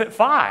 and leave at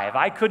 5?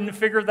 I couldn't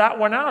figure that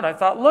one out. I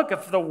thought, look,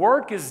 if the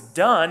work is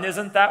done,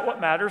 isn't that what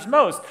matters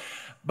most?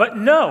 But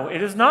no,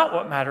 it is not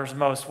what matters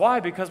most.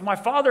 Why? Because my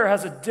father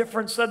has a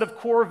different set of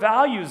core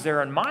values there,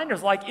 and mine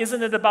is like,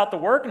 isn't it about the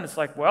work? And it's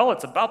like, well,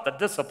 it's about the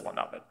discipline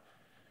of it.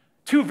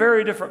 Two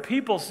very different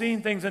people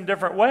seeing things in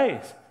different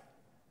ways.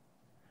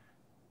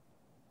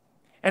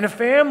 And a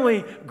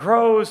family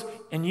grows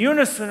in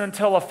unison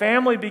until a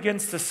family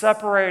begins to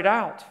separate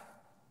out.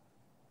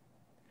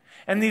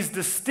 And these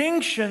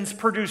distinctions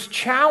produce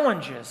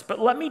challenges. But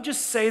let me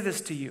just say this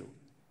to you.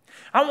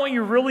 I want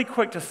you really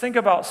quick to think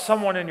about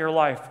someone in your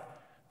life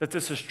that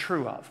this is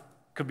true of.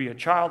 It could be a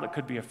child, it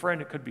could be a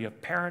friend, it could be a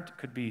parent, it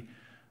could be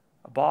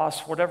a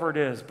boss, whatever it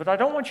is. But I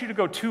don't want you to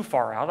go too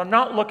far out. I'm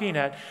not looking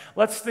at,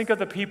 let's think of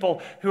the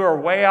people who are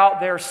way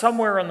out there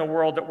somewhere in the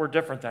world that we're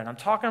different than. I'm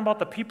talking about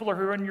the people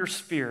who are in your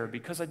sphere,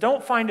 because I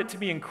don't find it to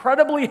be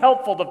incredibly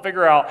helpful to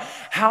figure out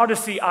how to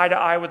see eye to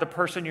eye with a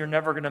person you're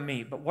never going to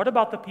meet. But what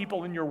about the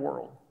people in your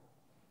world?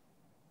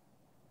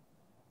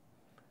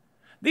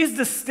 These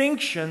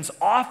distinctions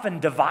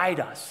often divide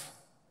us.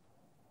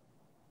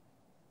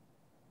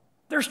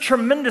 There's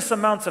tremendous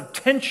amounts of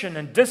tension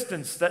and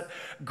distance that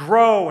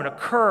grow and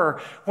occur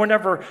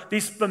whenever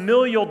these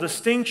familial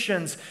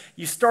distinctions,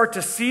 you start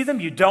to see them,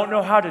 you don't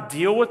know how to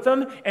deal with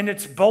them, and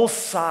it's both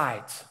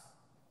sides.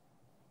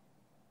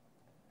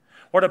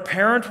 What a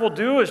parent will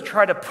do is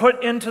try to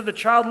put into the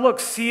child, look,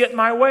 see it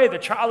my way. The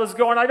child is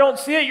going, I don't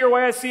see it your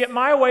way, I see it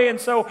my way.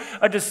 And so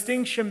a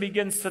distinction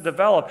begins to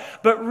develop.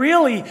 But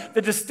really,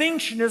 the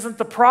distinction isn't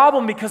the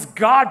problem, because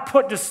God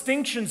put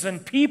distinctions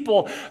in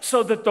people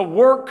so that the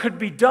work could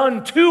be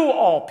done to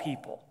all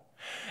people.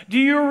 Do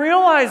you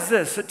realize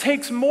this? It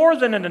takes more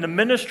than an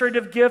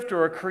administrative gift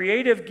or a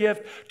creative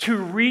gift to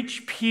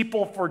reach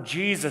people for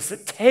Jesus.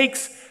 It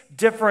takes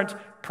different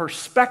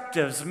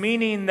perspectives,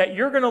 meaning that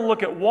you're going to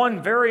look at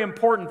one very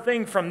important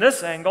thing from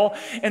this angle,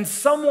 and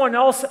someone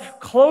else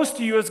close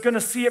to you is going to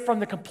see it from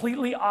the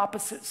completely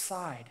opposite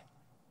side.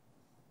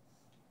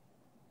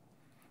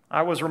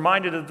 I was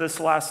reminded of this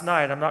last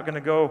night. I'm not going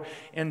to go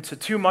into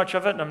too much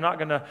of it, and I'm not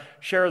going to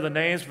share the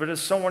names, but as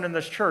someone in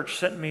this church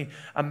sent me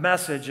a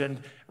message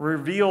and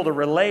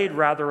relayed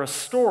a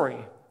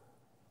story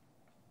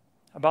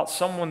about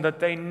someone that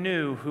they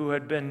knew who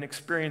had been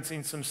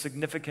experiencing some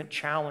significant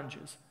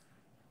challenges.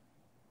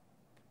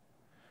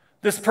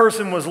 This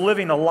person was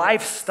living a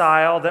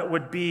lifestyle that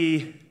would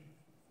be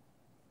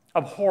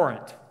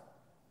abhorrent.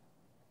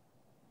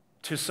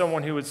 to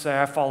someone who would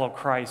say, I follow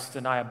Christ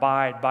and I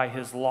abide by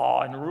his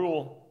law and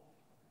rule.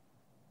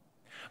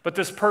 But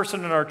this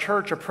person in our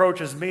church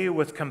approaches me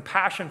with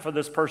compassion for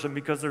this person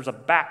because there's a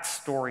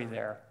backstory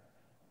there.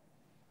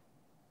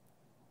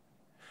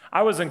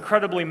 I was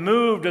incredibly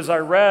moved as I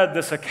read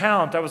this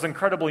account. I was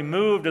incredibly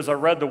moved as I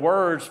read the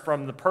words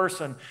from the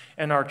person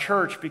in our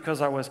church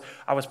because I was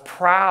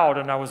proud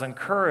and I was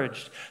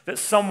encouraged that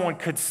someone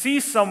could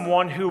see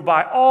someone who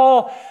by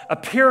all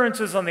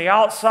appearances on the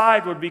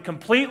outside would be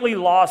completely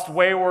lost,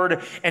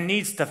 wayward, and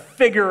needs to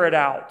figure it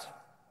out,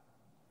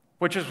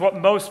 which is what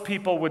most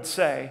people would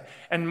say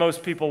and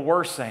most people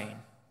were saying.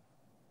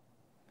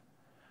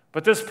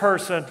 But this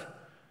person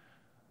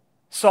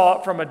saw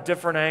it from a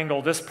different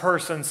angle. This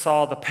person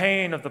saw the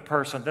pain of the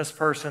person. This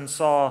person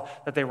saw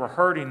that they were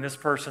hurting. This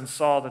person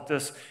saw that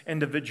this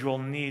individual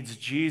needs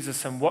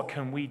Jesus. And what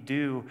can we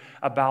do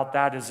about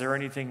that? Is there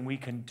anything we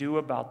can do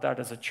about that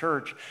as a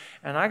church?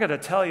 And I got to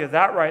tell you,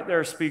 that right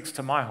there speaks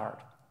to my heart.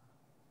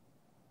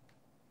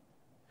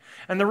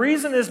 And the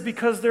reason is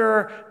because there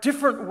are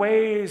different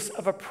ways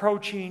of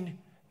approaching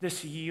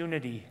this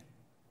unity.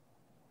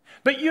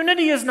 But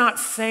unity is not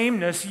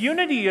sameness.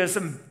 Unity is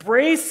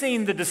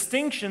embracing the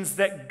distinctions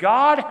that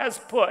God has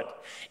put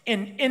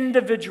in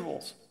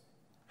individuals.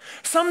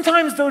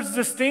 Sometimes those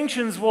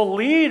distinctions will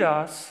lead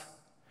us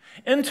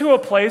into a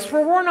place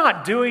where we're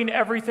not doing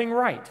everything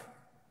right.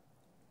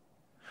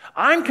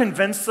 I'm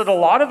convinced that a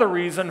lot of the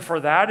reason for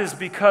that is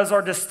because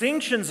our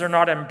distinctions are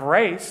not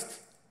embraced.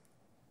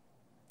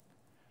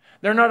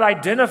 They're not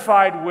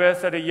identified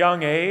with at a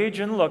young age.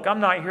 And look, I'm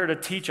not here to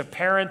teach a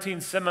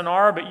parenting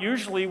seminar, but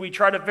usually we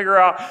try to figure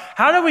out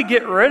how do we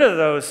get rid of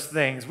those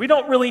things? We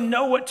don't really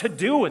know what to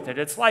do with it.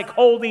 It's like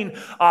holding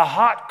a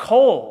hot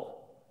coal.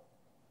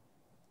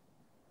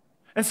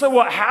 And so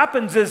what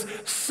happens is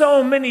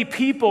so many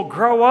people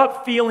grow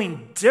up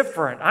feeling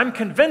different. I'm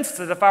convinced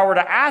that if I were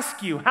to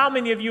ask you, how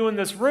many of you in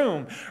this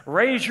room,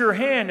 raise your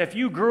hand if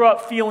you grew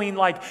up feeling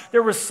like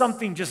there was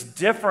something just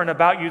different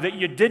about you, that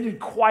you didn't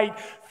quite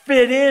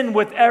fit in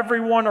with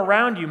everyone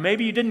around you.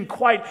 Maybe you didn't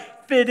quite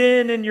fit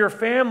in your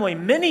family.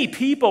 Many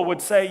people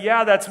would say,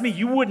 yeah, that's me.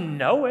 You wouldn't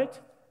know it.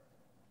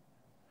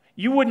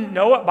 You wouldn't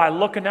know it by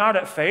looking out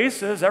at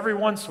faces.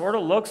 Everyone sort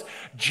of looks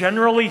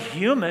generally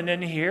human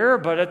in here,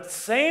 but at the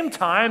same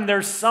time,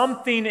 there's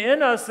something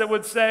in us that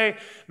would say,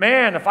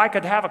 man, if I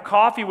could have a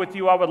coffee with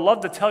you, I would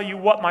love to tell you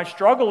what my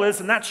struggle is,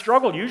 and that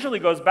struggle usually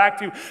goes back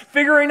to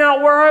figuring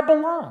out where I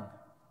belong.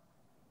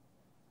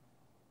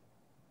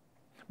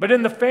 But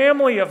in the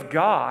family of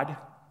God,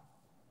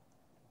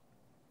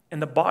 in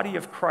the body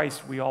of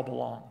Christ, we all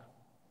belong.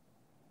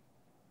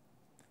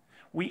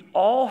 We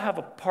all have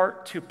a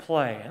part to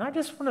play. And I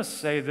just want to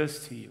say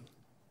this to you.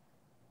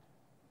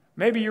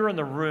 Maybe you're in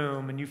the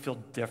room and you feel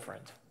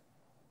different.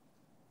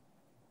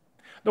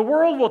 The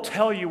world will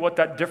tell you what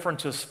that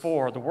difference is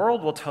for. The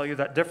world will tell you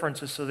that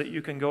difference is so that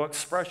you can go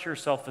express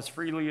yourself as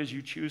freely as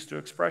you choose to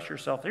express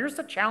yourself. Here's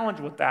the challenge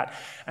with that,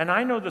 and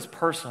I know this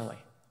personally.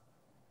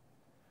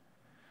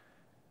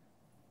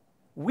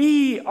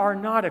 We are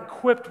not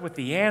equipped with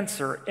the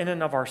answer in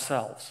and of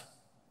ourselves.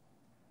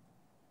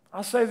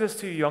 I'll say this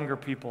to you younger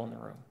people in the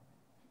room.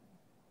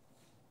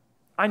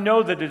 I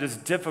know that it is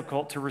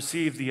difficult to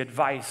receive the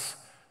advice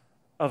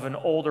of an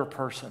older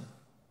person.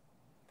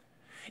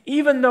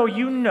 Even though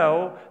you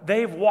know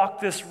they've walked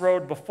this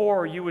road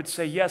before, you would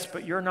say, yes,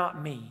 but you're not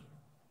me.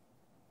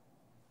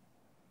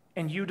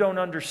 And you don't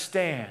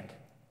understand.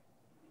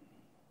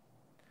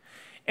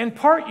 In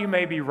part, you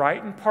may be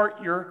right, in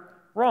part, you're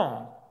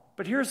wrong.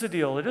 But here's the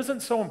deal. It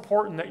isn't so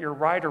important that you're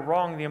right or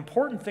wrong. The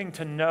important thing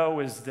to know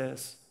is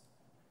this,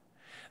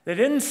 that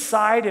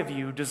inside of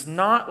you does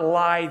not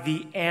lie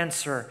the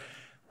answer,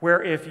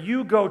 where if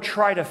you go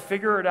try to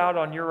figure it out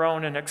on your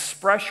own and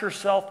express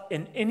yourself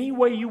in any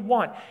way you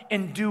want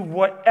and do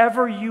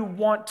whatever you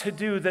want to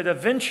do, that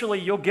eventually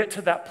you'll get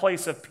to that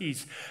place of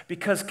peace.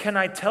 Because can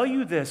I tell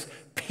you this?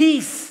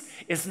 Peace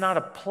is not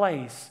a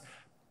place.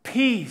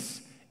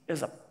 Peace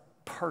is a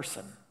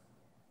person.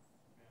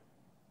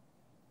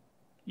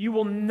 You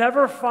will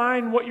never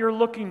find what you're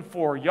looking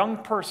for, young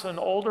person,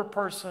 older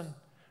person,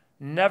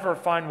 never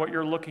find what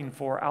you're looking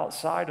for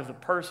outside of the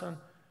person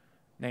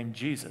named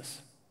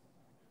Jesus.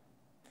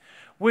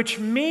 Which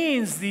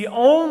means the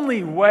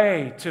only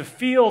way to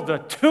feel the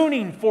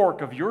tuning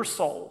fork of your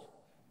soul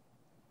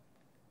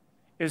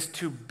is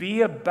to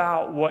be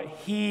about what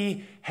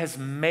He has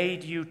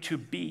made you to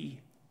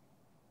be.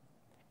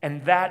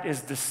 And that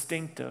is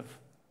distinctive.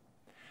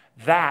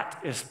 That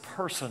is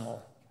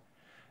personal.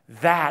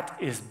 That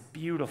is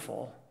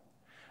beautiful.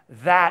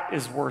 That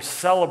is worth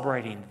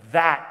celebrating.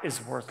 That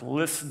is worth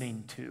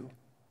listening to.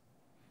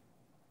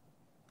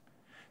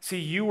 See,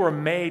 you were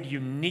made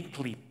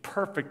uniquely,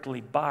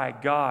 perfectly by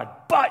God,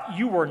 but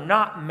you were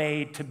not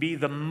made to be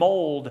the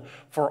mold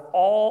for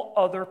all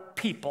other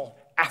people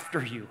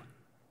after you.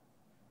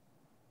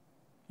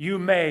 You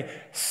may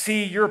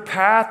see your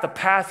path, the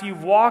path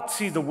you've walked,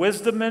 see the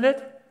wisdom in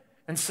it,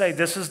 and say,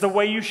 this is the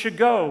way you should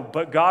go.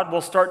 But God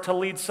will start to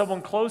lead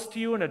someone close to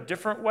you in a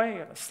different way,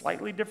 in a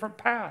slightly different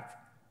path.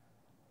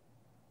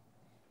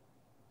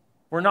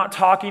 We're not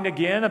talking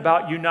again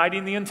about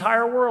uniting the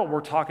entire world.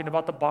 We're talking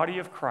about the body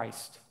of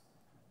Christ,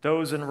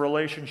 those in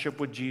relationship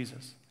with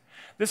Jesus.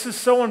 This is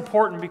so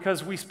important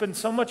because we spend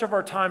so much of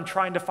our time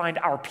trying to find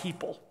our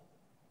people.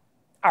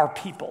 Our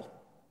people.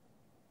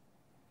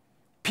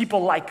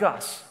 People like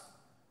us.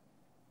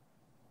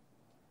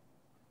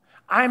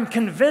 I'm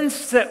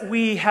convinced that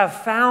we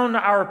have found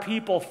our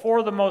people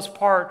for the most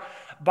part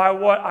by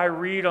what I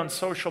read on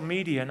social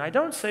media. And I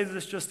don't say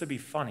this just to be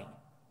funny.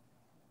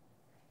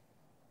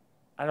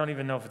 I don't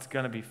even know if it's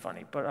going to be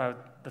funny,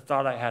 but the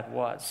thought I had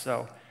was,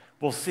 so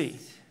we'll see.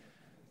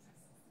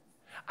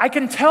 I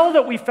can tell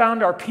that we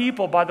found our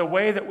people by the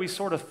way that we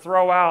sort of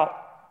throw out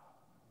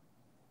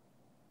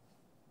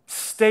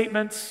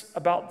statements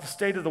about the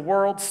state of the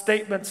world,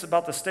 statements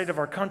about the state of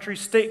our country,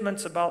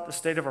 statements about the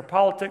state of our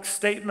politics,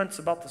 statements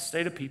about the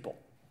state of people.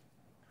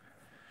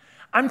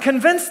 I'm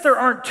convinced there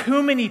aren't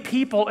too many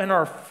people in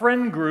our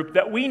friend group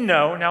that we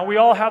know. Now, we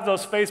all have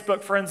those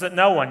Facebook friends that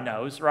no one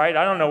knows, right?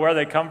 I don't know where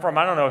they come from.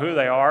 I don't know who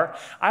they are.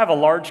 I have a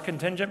large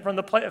contingent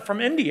from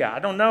India. I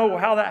don't know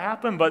how that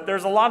happened, but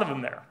there's a lot of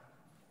them there.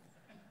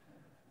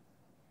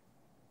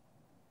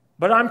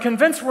 But I'm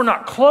convinced we're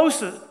not close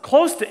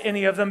to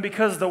any of them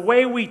because the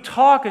way we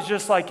talk is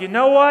just like, you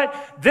know what?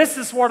 This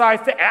is what I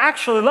think.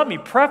 Actually, let me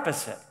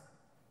preface it.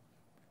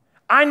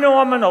 I know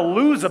I'm going to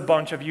lose a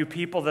bunch of you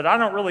people that I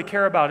don't really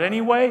care about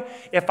anyway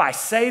if I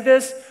say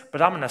this,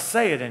 but I'm going to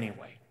say it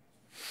anyway.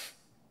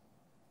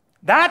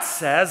 That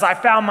says I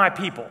found my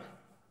people.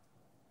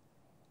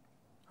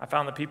 I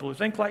found the people who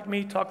think like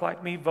me, talk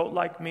like me, vote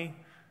like me,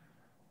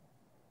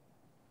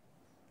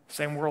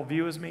 same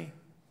worldview as me.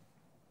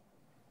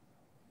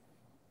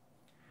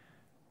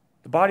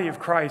 The body of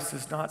Christ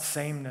is not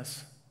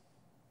sameness.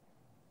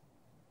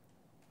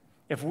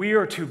 If we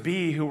are to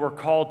be who we're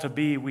called to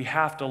be, we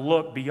have to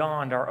look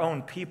beyond our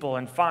own people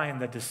and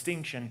find the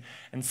distinction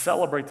and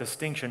celebrate the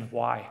distinction.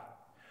 Why?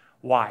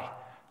 Why?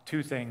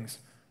 Two things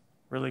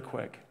really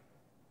quick.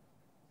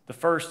 The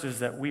first is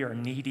that we are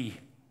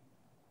needy.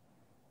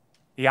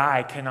 The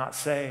eye cannot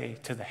say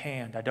to the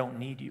hand, I don't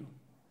need you.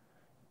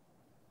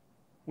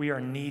 We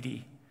are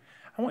needy.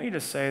 I want you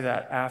to say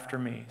that after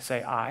me.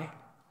 Say, I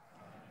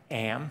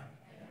am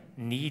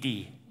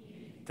needy.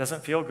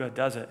 Doesn't feel good,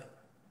 does it?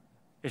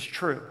 It's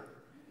true.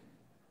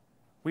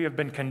 We have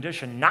been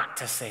conditioned not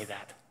to say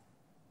that.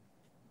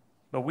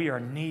 But we are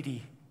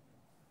needy.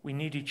 We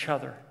need each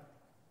other.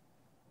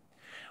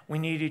 We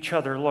need each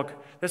other. Look,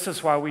 this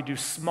is why we do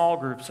small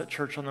groups at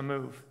Church on the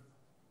Move.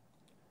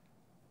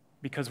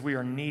 Because we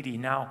are needy.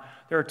 Now,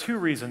 there are two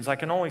reasons. I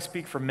can only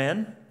speak for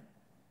men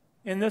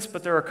in this,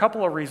 but there are a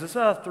couple of reasons,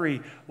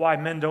 three, why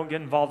men don't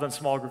get involved in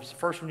small groups. The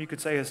first one you could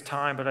say is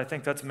time, but I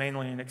think that's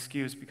mainly an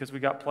excuse because we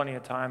got plenty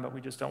of time, but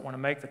we just don't want to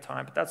make the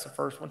time. But that's the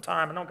first one,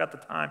 time. I don't got the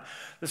time.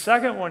 The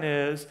second one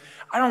is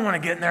I don't want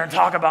to get in there and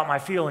talk about my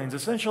feelings.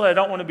 Essentially, I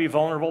don't want to be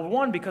vulnerable.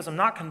 One, because I'm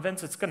not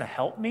convinced it's going to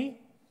help me.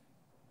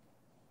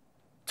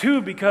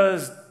 Two,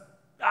 because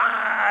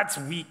it's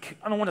weak.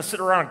 I don't want to sit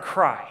around and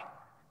cry.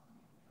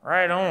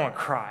 Right? I don't want to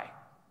cry.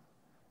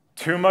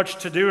 Too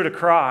much to do to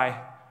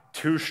cry.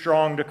 Too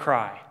strong to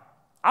cry.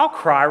 I'll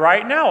cry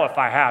right now if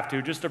I have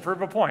to, just to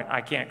prove a point.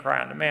 I can't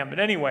cry on demand, but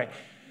anyway.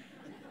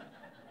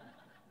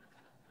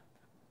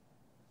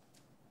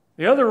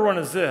 The other one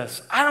is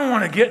this. I don't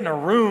want to get in a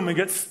room and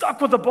get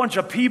stuck with a bunch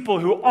of people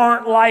who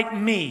aren't like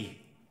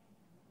me.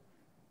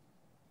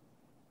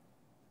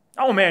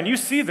 Oh man, you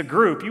see the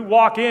group. You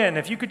walk in.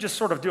 If you could just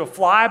sort of do a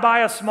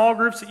flyby of small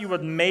groups that you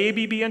would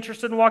maybe be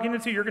interested in walking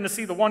into, you're going to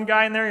see the one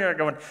guy in there. You're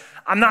going,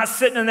 I'm not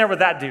sitting in there with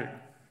that dude.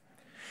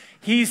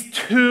 He's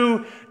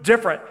too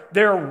different.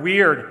 They're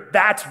weird.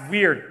 That's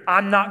weird.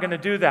 I'm not going to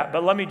do that.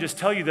 But let me just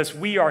tell you this.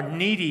 We are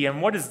needy.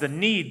 And what is the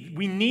need?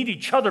 We need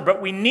each other, but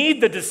we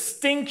need the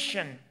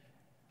distinction.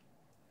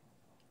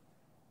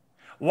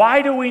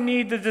 Why do we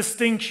need the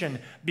distinction?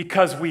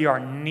 Because we are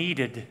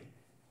needed.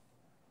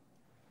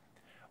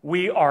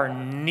 We are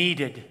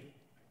needed.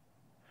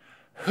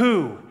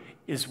 Who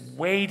is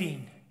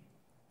waiting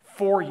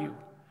for you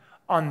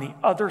on the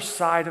other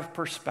side of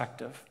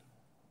perspective?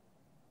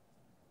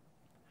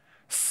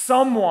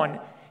 Someone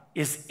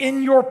is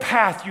in your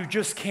path, you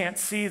just can't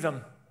see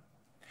them.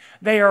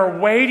 They are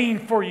waiting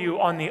for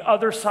you on the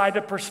other side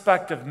of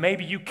perspective.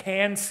 Maybe you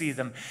can see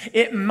them.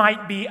 It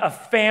might be a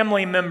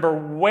family member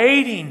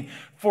waiting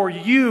for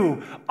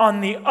you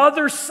on the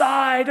other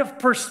side of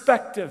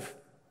perspective.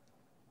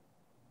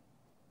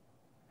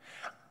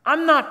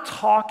 I'm not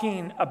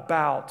talking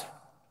about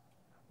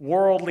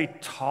worldly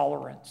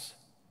tolerance.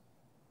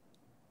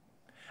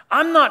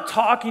 I'm not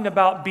talking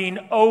about being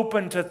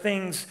open to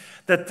things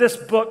that this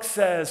book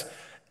says,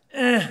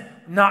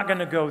 not going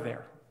to go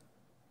there.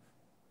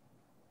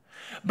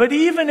 But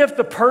even if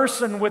the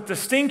person with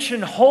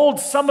distinction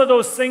holds some of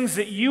those things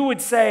that you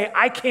would say,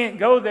 I can't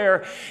go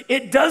there,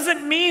 it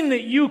doesn't mean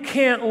that you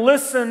can't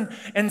listen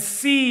and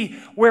see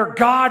where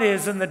God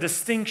is in the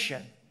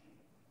distinction.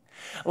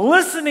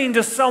 Listening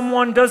to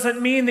someone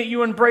doesn't mean that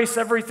you embrace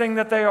everything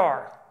that they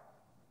are.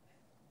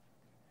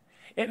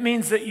 It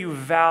means that you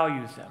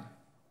value them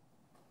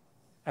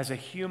as a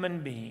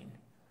human being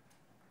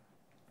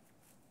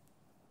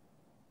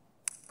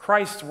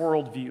Christ's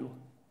worldview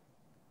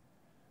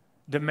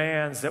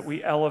demands that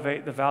we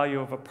elevate the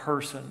value of a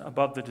person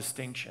above the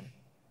distinction.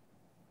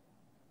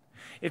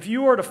 If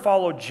you are to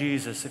follow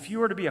Jesus, if you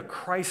are to be a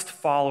Christ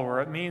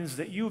follower, it means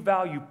that you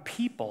value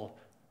people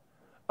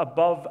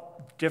above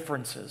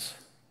differences.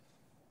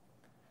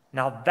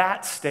 Now,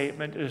 that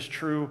statement is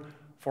true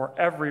for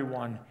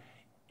everyone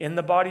in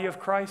the body of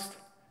Christ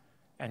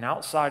and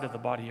outside of the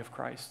body of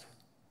Christ.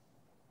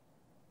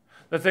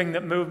 The thing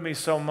that moved me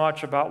so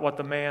much about what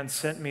the man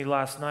sent me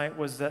last night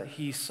was that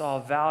he saw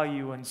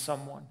value in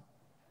someone.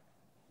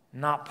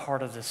 Not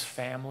part of this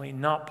family,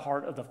 not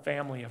part of the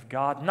family of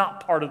God,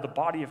 not part of the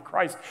body of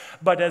Christ,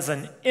 but as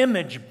an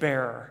image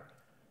bearer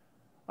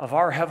of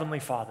our Heavenly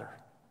Father.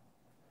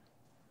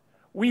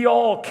 We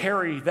all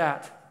carry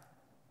that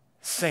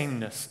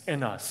sameness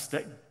in us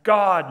that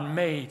God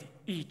made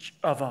each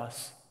of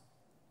us.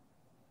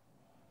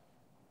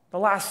 The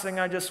last thing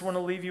I just want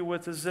to leave you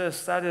with is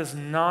this: that is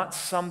not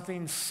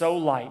something so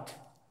light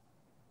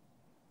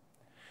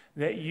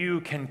that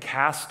you can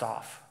cast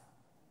off.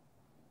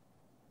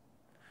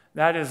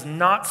 That is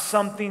not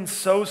something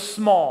so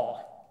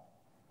small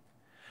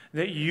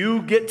that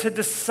you get to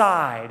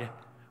decide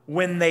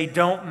when they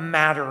don't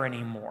matter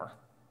anymore.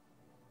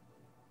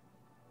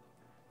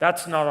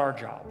 That's not our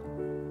job.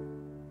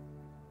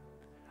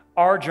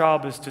 Our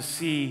job is to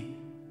see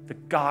the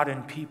God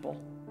in people,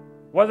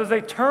 whether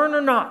they turn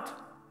or not.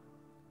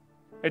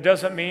 It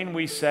doesn't mean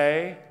we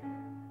say,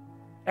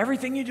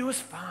 everything you do is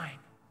fine.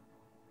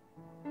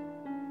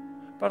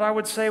 But I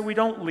would say we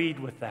don't lead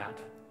with that.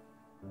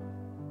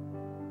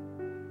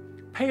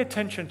 Pay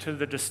attention to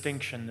the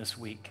distinction this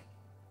week,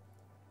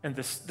 and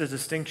the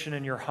distinction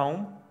in your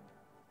home,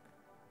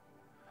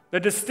 the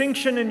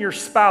distinction in your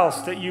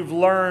spouse that you've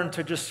learned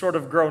to just sort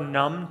of grow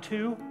numb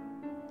to.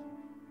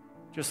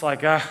 Just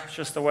like, it's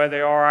just the way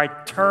they are. I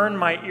turn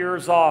my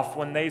ears off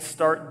when they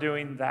start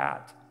doing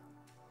that.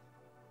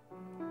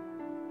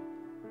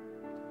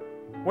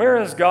 Where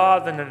is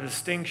God in the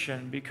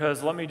distinction?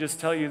 Because let me just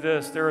tell you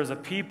this, there is a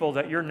people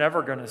that you're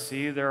never going to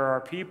see. There are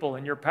people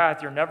in your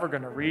path you're never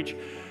going to reach.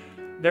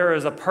 There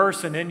is a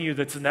person in you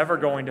that's never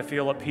going to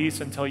feel at peace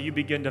until you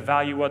begin to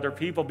value other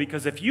people.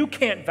 Because if you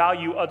can't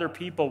value other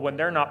people when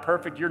they're not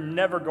perfect, you're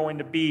never going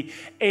to be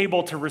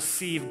able to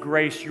receive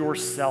grace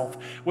yourself,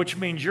 which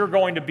means you're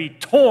going to be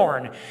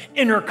torn,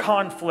 inner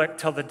conflict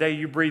till the day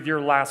you breathe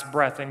your last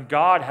breath. And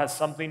God has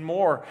something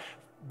more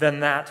than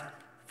that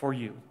for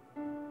you.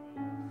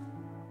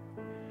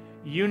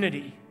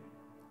 Unity,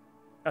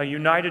 a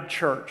united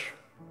church,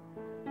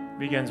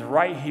 begins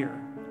right here.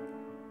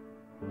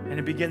 And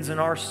it begins in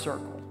our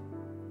circle.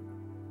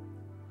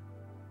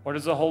 What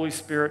has the Holy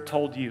Spirit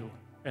told you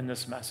in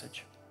this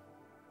message?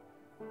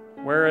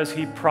 Where is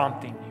He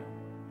prompting you?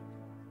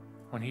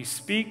 When He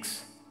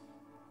speaks,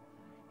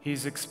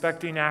 He's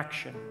expecting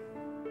action.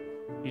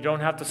 You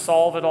don't have to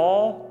solve it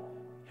all.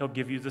 He'll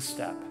give you the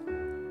step.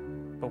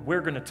 But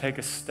we're going to take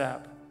a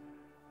step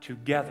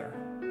together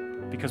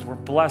because we're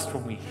blessed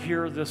when we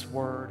hear this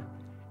word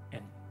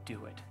and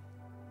do it.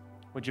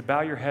 Would you bow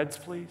your heads,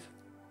 please?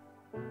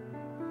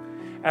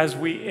 As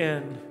we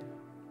end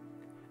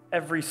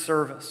every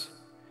service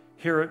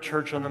here at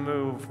Church on the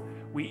Move,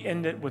 we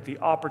end it with the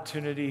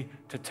opportunity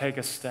to take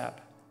a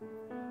step.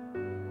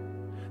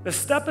 The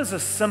step is a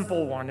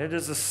simple one. It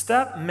is a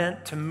step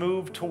meant to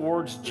move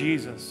towards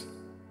Jesus.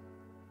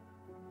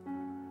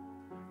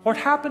 What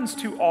happens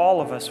to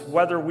all of us,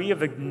 whether we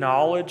have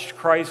acknowledged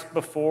Christ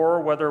before,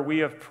 whether we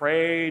have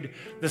prayed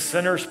the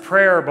sinner's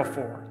prayer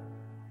before,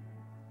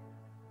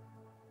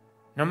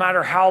 no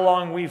matter how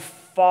long we've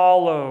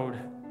followed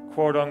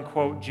quote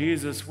unquote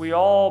Jesus, we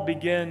all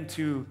begin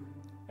to,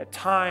 at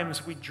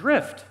times, we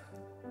drift.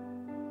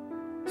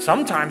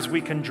 Sometimes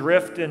we can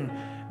drift in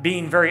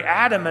being very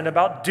adamant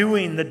about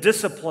doing the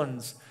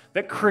disciplines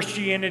that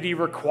Christianity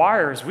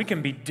requires. We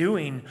can be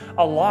doing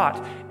a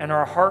lot and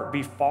our heart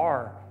be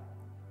far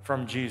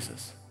from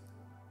Jesus.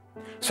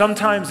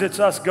 Sometimes it's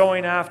us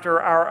going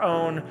after our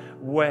own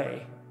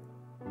way.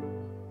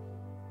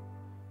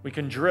 We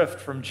can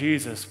drift from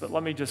Jesus, but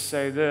let me just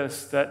say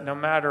this, that no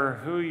matter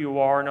who you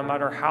are, no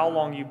matter how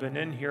long you've been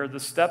in here, the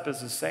step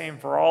is the same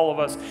for all of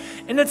us.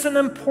 And it's an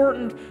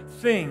important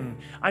thing.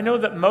 I know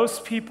that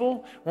most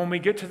people, when we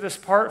get to this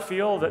part,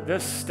 feel that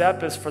this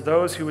step is for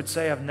those who would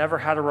say, I've never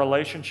had a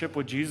relationship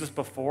with Jesus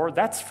before.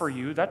 That's for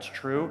you, that's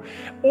true.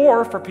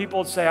 Or for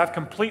people who say, I've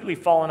completely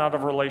fallen out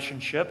of a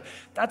relationship.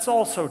 That's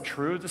also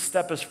true. The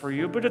step is for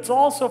you. But it's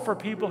also for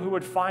people who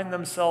would find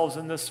themselves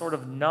in this sort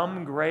of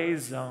numb gray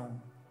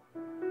zone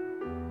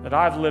that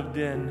I've lived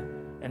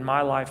in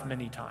my life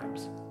many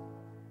times.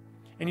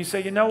 And you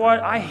say, you know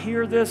what? I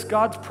hear this.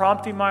 God's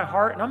prompting my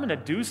heart, and I'm going to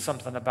do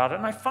something about it.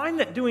 And I find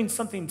that doing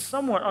something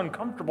somewhat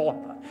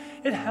uncomfortable,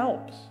 it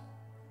helps.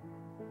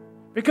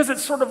 Because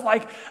it's sort of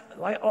like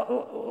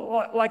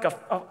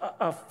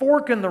a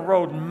fork in the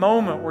road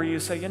moment where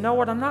you say, you know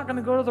what? I'm not going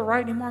to go to the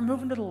right anymore. I'm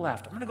moving to the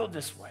left. I'm going to go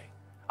this way.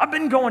 I've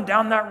been going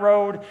down that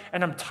road,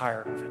 and I'm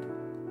tired of it.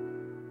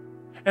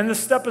 And the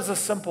step is a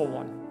simple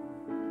one.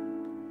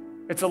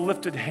 It's a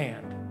lifted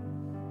hand.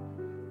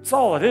 It's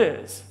all it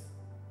is.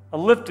 A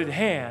lifted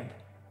hand.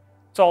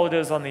 It's all it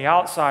is on the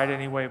outside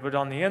anyway, but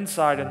on the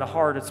inside in the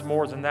heart, it's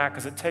more than that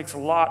because it takes a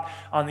lot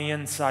on the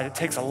inside. It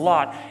takes a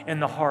lot in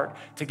the heart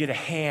to get a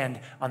hand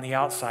on the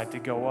outside to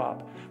go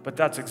up. But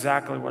that's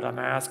exactly what I'm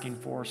asking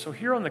for. So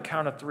here on the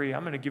count of 3,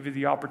 I'm going to give you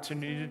the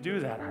opportunity to do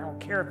that. I don't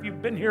care if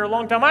you've been here a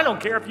long time. I don't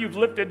care if you've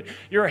lifted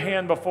your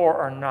hand before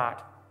or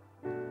not.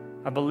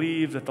 I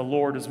believe that the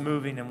Lord is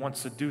moving and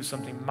wants to do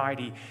something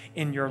mighty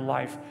in your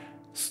life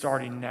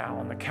starting now.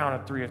 On the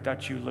count of 3, if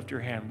that's you, lift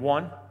your hand.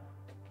 1,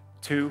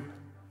 2,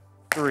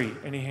 3.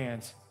 Any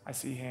hands? I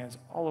see hands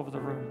all over the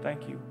room.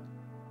 Thank you.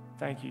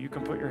 Thank you. You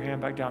can put your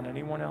hand back down.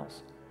 Anyone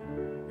else?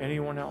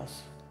 Anyone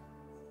else?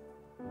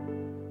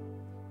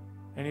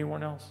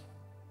 Anyone else?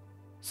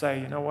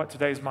 Say, you know what?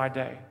 Today's my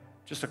day.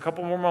 Just a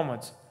couple more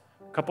moments.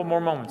 A couple more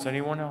moments.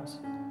 Anyone else?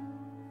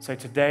 Say,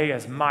 today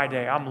is my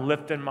day. I'm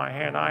lifting my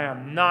hand. I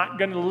am not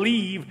going to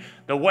leave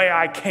the way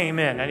I came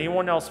in.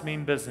 Anyone else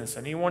mean business?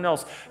 Anyone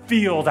else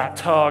feel that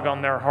tug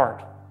on their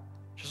heart?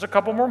 Just a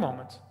couple more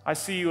moments. I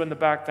see you in the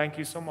back. Thank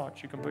you so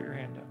much. You can put your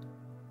hand down.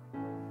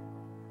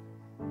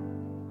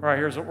 All right,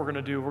 here's what we're going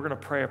to do. We're going to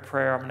pray a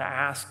prayer. I'm going to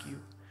ask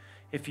you,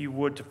 if you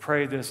would, to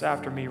pray this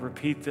after me.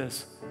 Repeat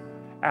this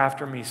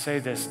after me. Say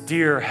this.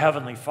 Dear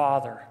Heavenly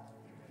Father,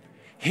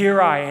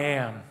 here I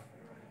am.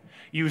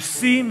 You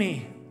see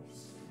me.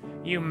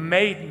 You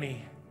made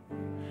me.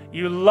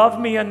 You love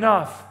me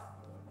enough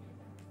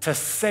to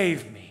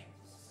save me.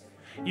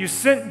 You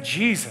sent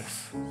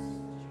Jesus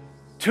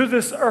to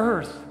this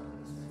earth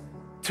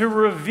to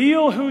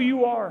reveal who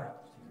you are.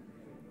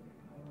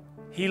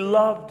 He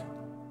loved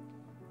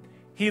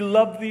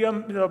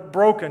the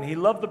broken. He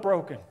loved the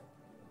broken,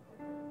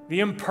 the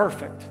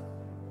imperfect.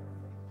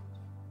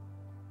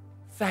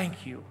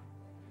 Thank you,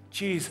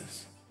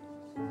 Jesus,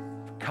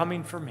 for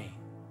coming for me,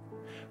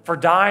 for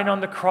dying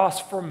on the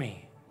cross for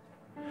me,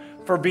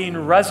 for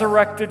being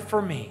resurrected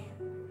for me.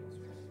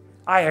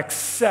 I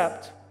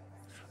accept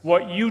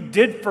what you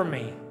did for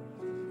me,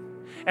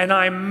 and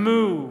I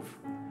move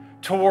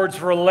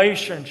towards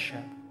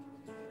relationship,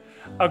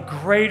 a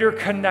greater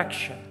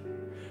connection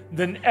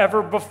than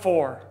ever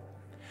before.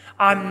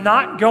 I'm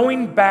not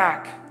going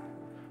back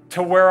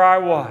to where I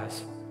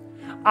was.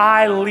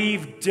 I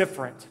leave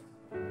different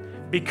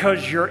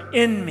because you're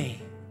in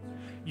me.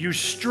 You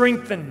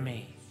strengthen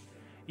me.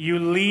 You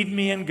lead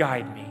me and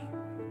guide me.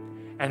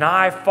 And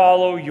I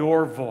follow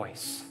your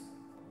voice.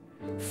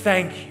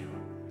 Thank you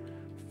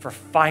for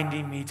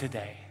finding me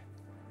today.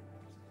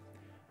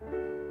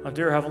 Oh,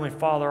 dear Heavenly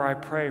Father, I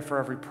pray for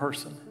every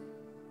person,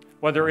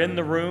 whether in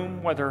the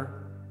room, whether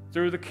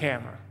through the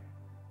camera,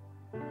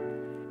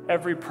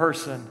 every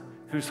person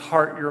whose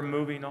heart you're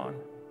moving on.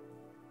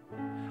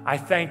 I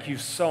thank you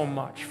so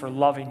much for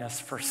loving us,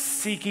 for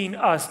seeking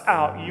us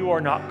out. You are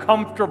not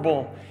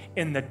comfortable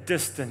in the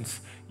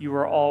distance. You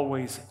are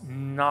always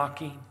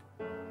knocking.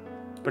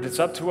 But it's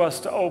up to us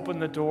to open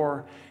the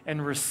door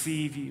and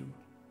receive you.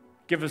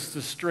 Give us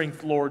the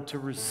strength, Lord, to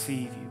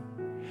receive you.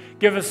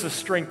 Give us the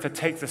strength to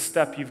take the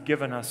step you've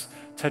given us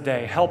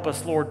today. Help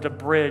us, Lord, to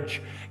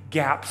bridge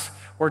gaps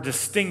where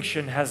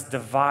distinction has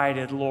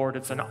divided, Lord.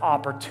 It's an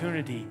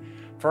opportunity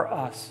for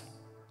us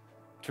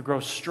to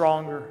grow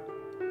stronger,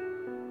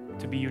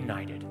 to be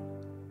united.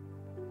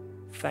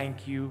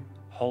 Thank you,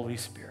 Holy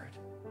Spirit.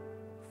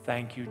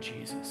 Thank you,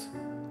 Jesus.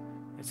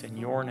 It's in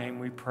your name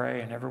we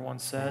pray, and everyone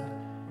said,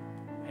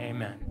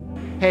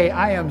 amen. Hey,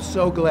 I am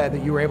so glad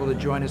that you were able to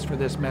join us for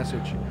this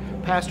message.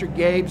 Pastor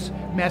Gabe's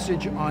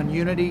message on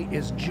unity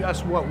is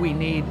just what we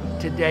need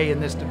today in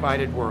this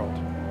divided world.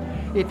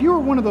 If you're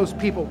one of those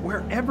people,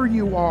 wherever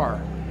you are,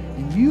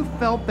 and you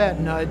felt that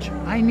nudge,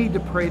 I need to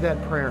pray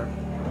that prayer,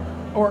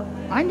 or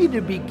I need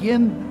to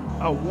begin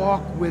a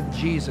walk with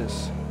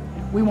Jesus,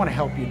 we want to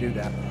help you do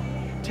that.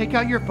 Take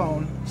out your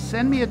phone,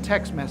 send me a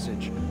text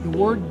message, the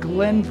word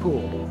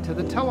Glenpool, to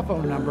the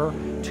telephone number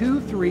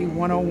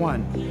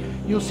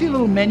 23101. You'll see a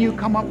little menu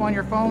come up on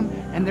your phone,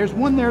 and there's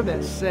one there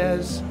that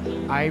says,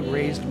 I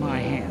raised my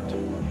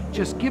hand.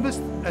 Just give us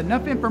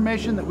enough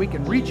information that we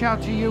can reach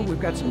out to you. We've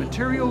got some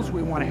materials.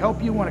 We want to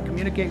help you, want to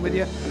communicate with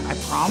you. I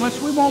promise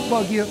we won't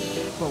bug you,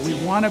 but we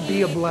want to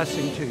be a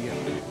blessing to you.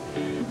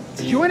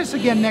 Join us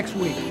again next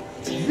week.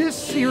 This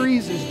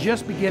series is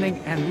just beginning,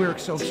 and we're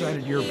so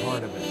excited you're a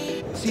part of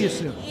it. See you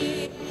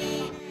soon.